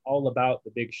not all about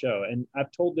the big show. And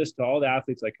I've told this to all the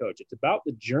athletes I coach. It's about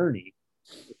the journey.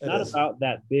 It's not about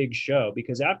that big show,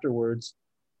 because afterwards,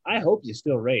 I hope you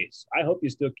still race. I hope you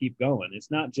still keep going.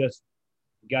 It's not just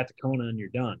you got to Kona and you're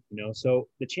done, you know? So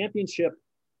the championship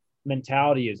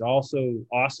mentality is also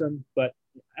awesome, but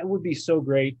it would be so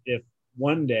great if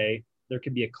one day there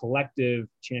could be a collective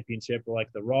championship like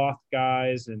the Roth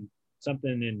guys and something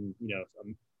in, you know,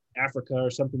 Africa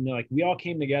or something, like we all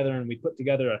came together and we put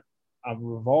together a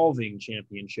revolving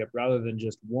championship rather than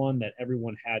just one that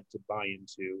everyone had to buy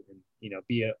into and, you know,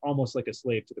 be almost like a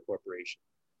slave to the corporation.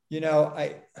 You know,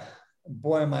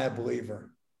 boy, am I a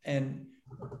believer. And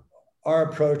our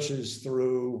approach is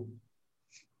through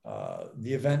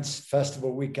the events,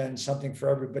 festival weekend, something for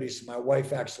everybody. So my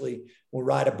wife actually will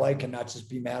ride a bike and not just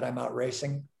be mad I'm out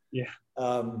racing. Yeah.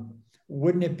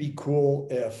 Wouldn't it be cool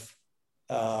if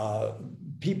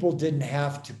people didn't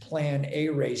have to plan A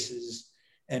races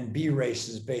and B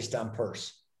races based on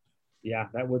purse? Yeah,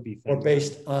 that would be fantastic. Or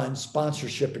based on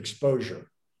sponsorship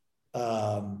exposure.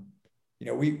 You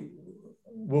know,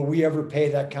 will we ever pay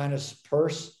that kind of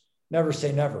purse? Never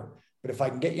say never. But if I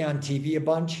can get you on TV a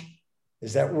bunch,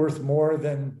 is that worth more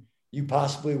than you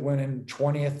possibly winning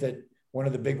 20th at one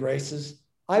of the big races?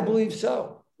 I believe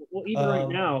so. Well, even right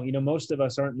now, you know, most of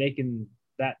us aren't making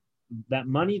that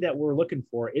money that we're looking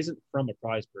for isn't from a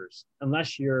prize purse,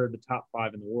 unless you're the top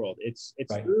 5 in the world. It's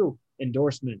right. Through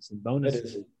endorsements and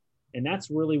bonuses. And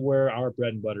that's really where our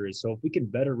bread and butter is. So if we can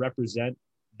better represent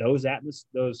those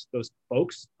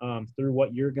folks through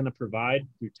what you're going to provide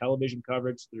through television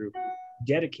coverage, through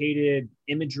dedicated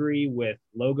imagery with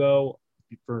logo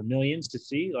for millions to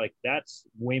see, like, that's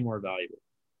way more valuable.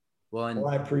 Well,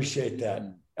 I appreciate that.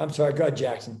 I'm sorry, go ahead,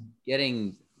 Jackson.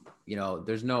 Getting, you know,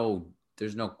 there's no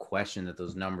question that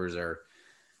those numbers are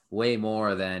way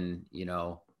more than, you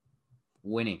know,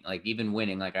 winning, like even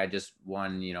winning, like I just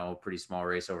won, a pretty small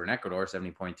race over in Ecuador,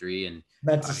 70.3. And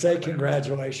meant to say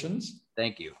congratulations.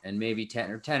 Thank you. And maybe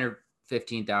 10 or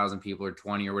 15,000 people or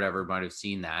 20 or whatever might have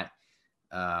seen that,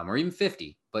 or even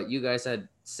 50, but you guys had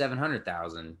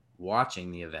 700,000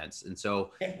 watching the events. And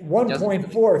so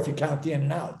 1.4 if you count the in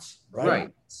and outs, right? Right.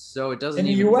 So it doesn't in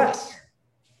the US.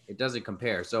 It doesn't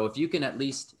compare. So if you can at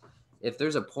least, if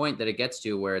there's a point that it gets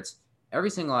to where it's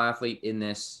every single athlete in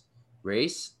this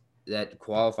race that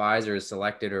qualifies or is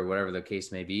selected or whatever the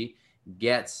case may be,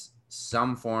 gets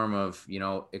some form of,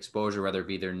 exposure, whether it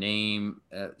be their name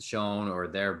shown or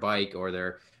their bike or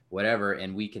their whatever.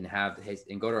 And we can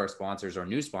and go to our sponsors or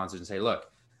new sponsors and say,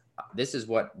 look, this is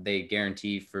what they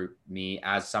guarantee for me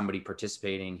as somebody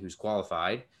participating who's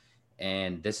qualified,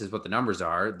 and this is what the numbers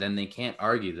are. Then they can't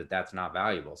argue that that's not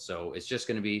valuable. So it's just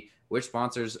going to be which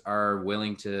sponsors are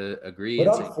willing to agree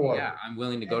and say, yeah, I'm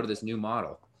willing to go to this new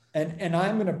model. And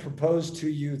I'm going to propose to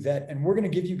you that, and we're going to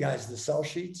give you guys the sell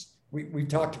sheets. We've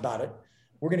talked about it.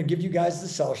 We're going to give you guys the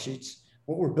sell sheets.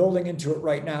 What we're building into it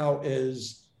right now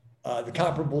is the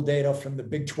comparable data from the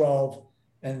Big 12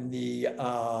 and the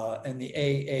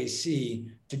AAC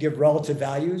to give relative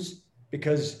values,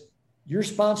 because your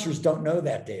sponsors don't know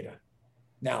that data.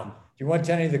 Now, if you went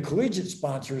to any of the collegiate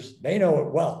sponsors, they know it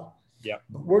well. Yeah.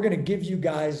 But we're going to give you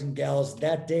guys and gals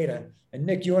that data. And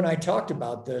Nick, you and I talked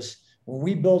about this. When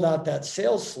we build out that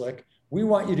sales slick, we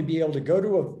want you to be able to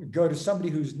go to somebody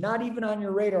who's not even on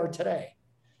your radar today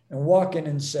and walk in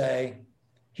and say,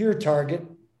 here, Target,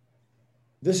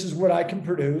 this is what I can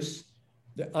produce.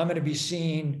 I'm going to be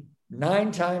seen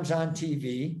 9 times on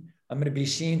TV. I'm going to be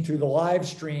seen through the live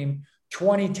stream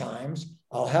 20 times.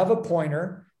 I'll have a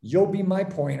pointer. You'll be my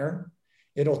pointer.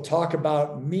 It'll talk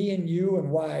about me and you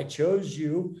and why I chose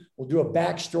you. We'll do a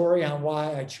backstory on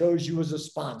why I chose you as a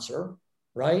sponsor,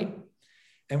 right?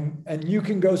 And you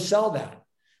can go sell that.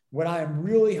 What I am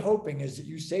really hoping is that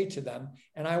you say to them,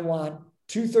 and I want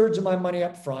 2/3 of my money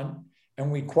up front, and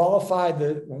when we qualify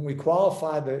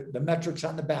the metrics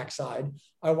on the backside,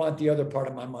 I want the other part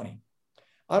of my money.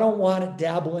 I don't want it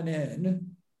dabbling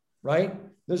in, right?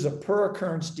 This is a per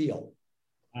occurrence deal.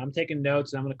 I'm taking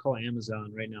notes. I'm going to call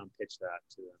Amazon right now and pitch that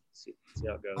to them. See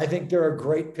how it goes. I think they're a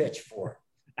great pitch for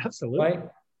it. Absolutely. Right?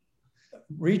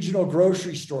 Regional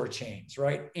grocery store chains,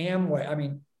 right? Amway. I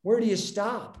mean, where do you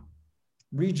stop?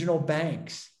 Regional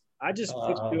banks. I just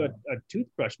pitched to a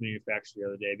toothbrush manufacturer the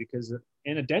other day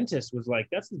and a dentist was like,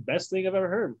 that's the best thing I've ever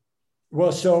heard.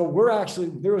 Well, so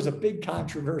there was a big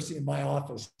controversy in my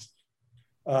office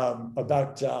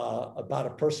about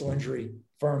a personal injury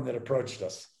firm that approached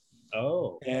us.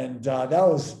 Oh. And that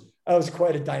was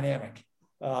quite a dynamic.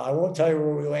 I won't tell you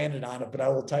where we landed on it, but I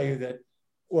will tell you that,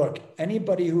 look,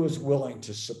 anybody who is willing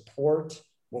to support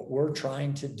what we're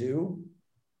trying to do,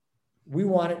 we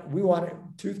want it.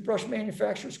 Toothbrush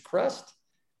manufacturers, Crest,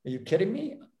 are you kidding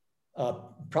me?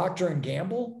 Procter and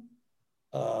Gamble.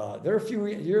 There are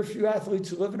a few athletes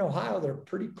who live in Ohio. They're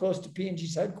pretty close to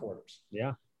P&G's headquarters.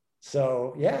 Yeah.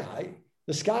 So yeah,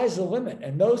 the sky's the limit.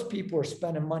 And those people are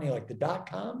spending money, like the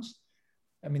 .coms.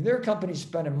 I mean, their company's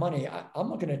spending money.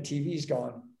 I'm looking at TVs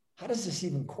going, how does this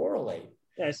even correlate?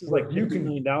 Yeah, this is like $50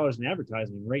 million in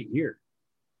advertising right here.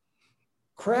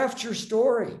 Craft your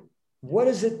story. What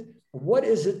is it? What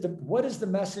is the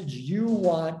message you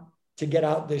want to get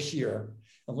out this year?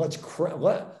 And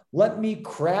let me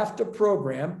craft a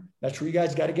program. That's where you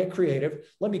guys got to get creative.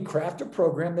 Let me craft a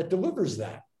program that delivers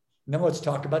that. And then let's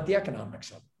talk about the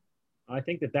economics of it. I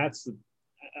think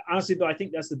honestly, though, I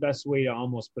think that's the best way to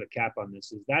almost put a cap on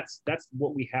this. Is that's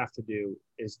what we have to do,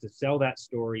 is to sell that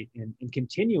story and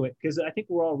continue it, because I think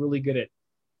we're all really good at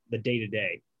the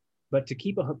day-to-day. But to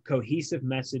keep a cohesive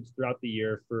message throughout the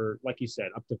year for, like you said,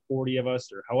 up to 40 of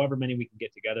us or however many we can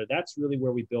get together, that's really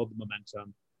where we build the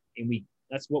momentum. And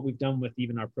that's what we've done with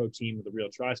even our pro team with the Real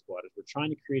Tri Squad, is we're trying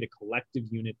to create a collective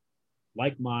unit,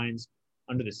 like minds,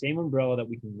 under the same umbrella that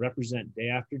we can represent day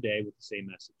after day with the same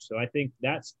message. So I think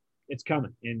it's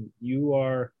coming, and you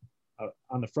are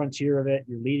on the frontier of it.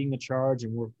 You're leading the charge,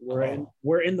 and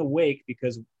we're in the wake,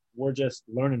 because we're just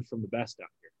learning from the best out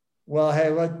here. Well, hey,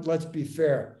 let's be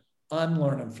fair. I'm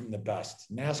learning from the best.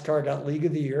 NASCAR got League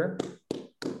of the Year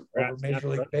over Major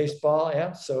League Baseball.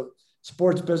 Yeah. So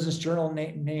Sports Business Journal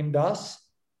named us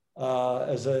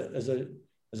as a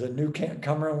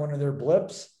newcomer in one of their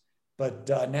blips. But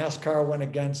NASCAR went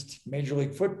against Major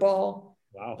League Football,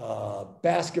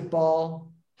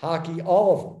 basketball, hockey,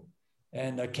 all of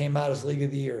them, and came out as League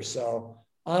of the Year. So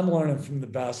I'm learning from the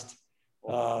best,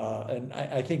 and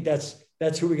I think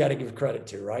that's who we got to give credit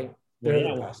to, right? They're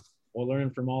the best. We're learning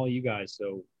from all of you guys,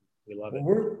 so we love it.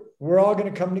 We're all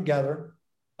going to come together.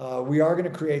 we are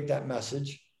going to create that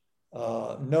message.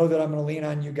 Know that I'm going to lean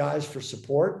on you guys for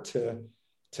support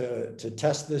to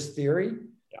test this theory.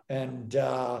 Yeah. And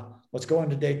let's go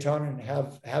into Daytona and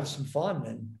have some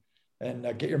fun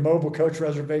and get your mobile coach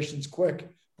reservations quick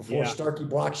before Starkey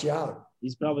blocks you out. I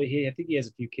think he has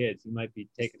a few kids. He might be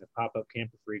taking a pop-up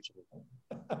camper for each of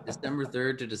them. December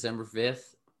 3rd to December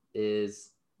 5th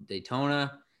is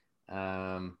Daytona.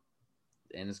 And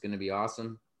it's going to be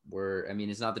awesome.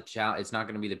 It's not it's not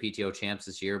going to be the PTO champs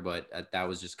this year, but that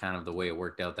was just kind of the way it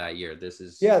worked out that year.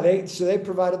 They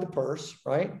provided the purse,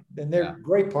 right? And they're a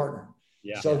great partner.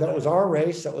 Yeah. So that was our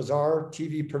race. That was our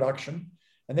TV production.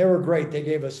 And they were great. They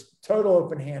gave us total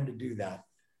open hand to do that.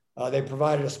 They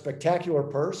provided a spectacular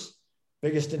purse,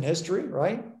 biggest in history,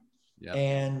 right? Yeah.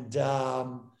 And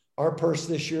our purse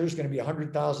this year is going to be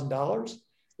 $100,000.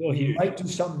 We might do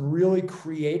something really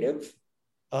creative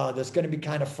that's going to be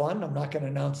kind of fun. I'm not going to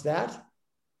announce that.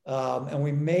 And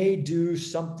we may do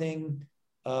something.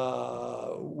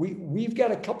 We've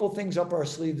got a couple things up our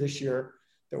sleeve this year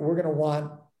that we're going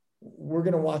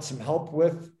to want some help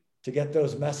with to get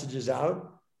those messages out.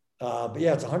 But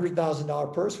yeah, it's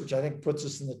 $100,000 purse, which I think puts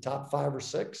us in the top 5 or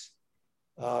 6.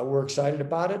 We're excited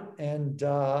about it, and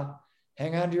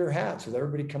hang on to your hats with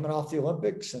everybody coming off the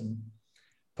Olympics and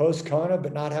post Kona,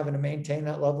 but not having to maintain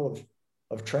that level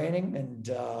of training and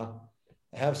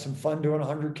have some fun doing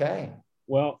 100K.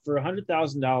 Well, for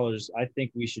 $100,000, I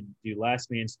think we should do last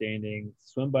man standing,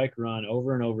 swim, bike, run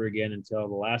over and over again until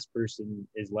the last person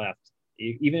is left.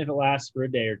 Even if it lasts for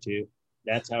a day or two,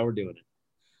 that's how we're doing it.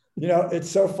 It's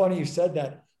so funny you said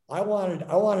that. I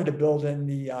wanted to build in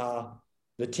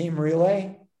the team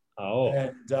relay. Oh,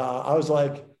 and I was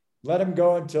like, let them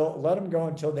go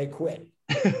until they quit.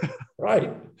 Right.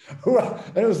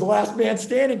 And it was the last man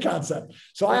standing concept.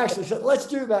 So I actually said, let's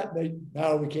do that.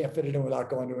 No, we can't fit it in without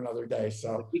going to another day.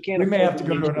 So we may have to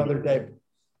go to another day.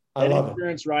 I love it.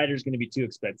 Insurance rider is going to be too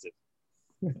expensive.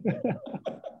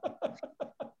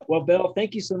 Well, Bill,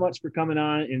 thank you so much for coming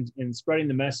on and spreading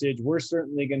the message. We're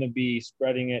certainly going to be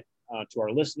spreading it to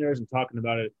our listeners and talking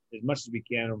about it as much as we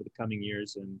can over the coming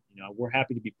years. And, we're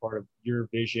happy to be part of your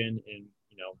vision. And,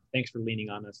 thanks for leaning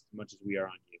on us as much as we are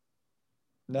on you.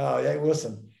 No, hey,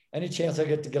 listen, any chance I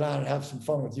get to get on and have some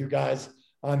fun with you guys,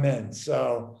 I'm in.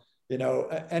 So,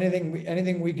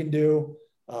 anything we can do,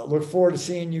 look forward to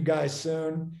seeing you guys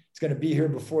soon. It's going to be here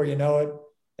before you know it.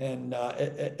 And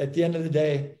at the end of the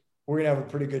day, we're going to have a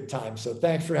pretty good time. So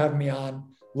thanks for having me on.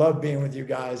 Love being with you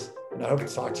guys. And I hope to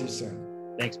talk to you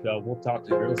soon. Thanks, Bill. We'll talk to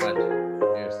you real soon.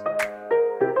 Cheers.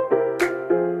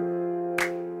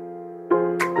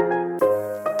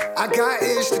 I got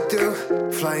ish to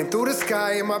do, flying through the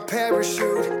sky in my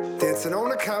parachute, dancing on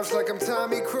the couch like I'm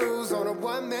Tommy Cruise on a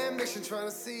one-man mission trying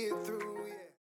to see it through.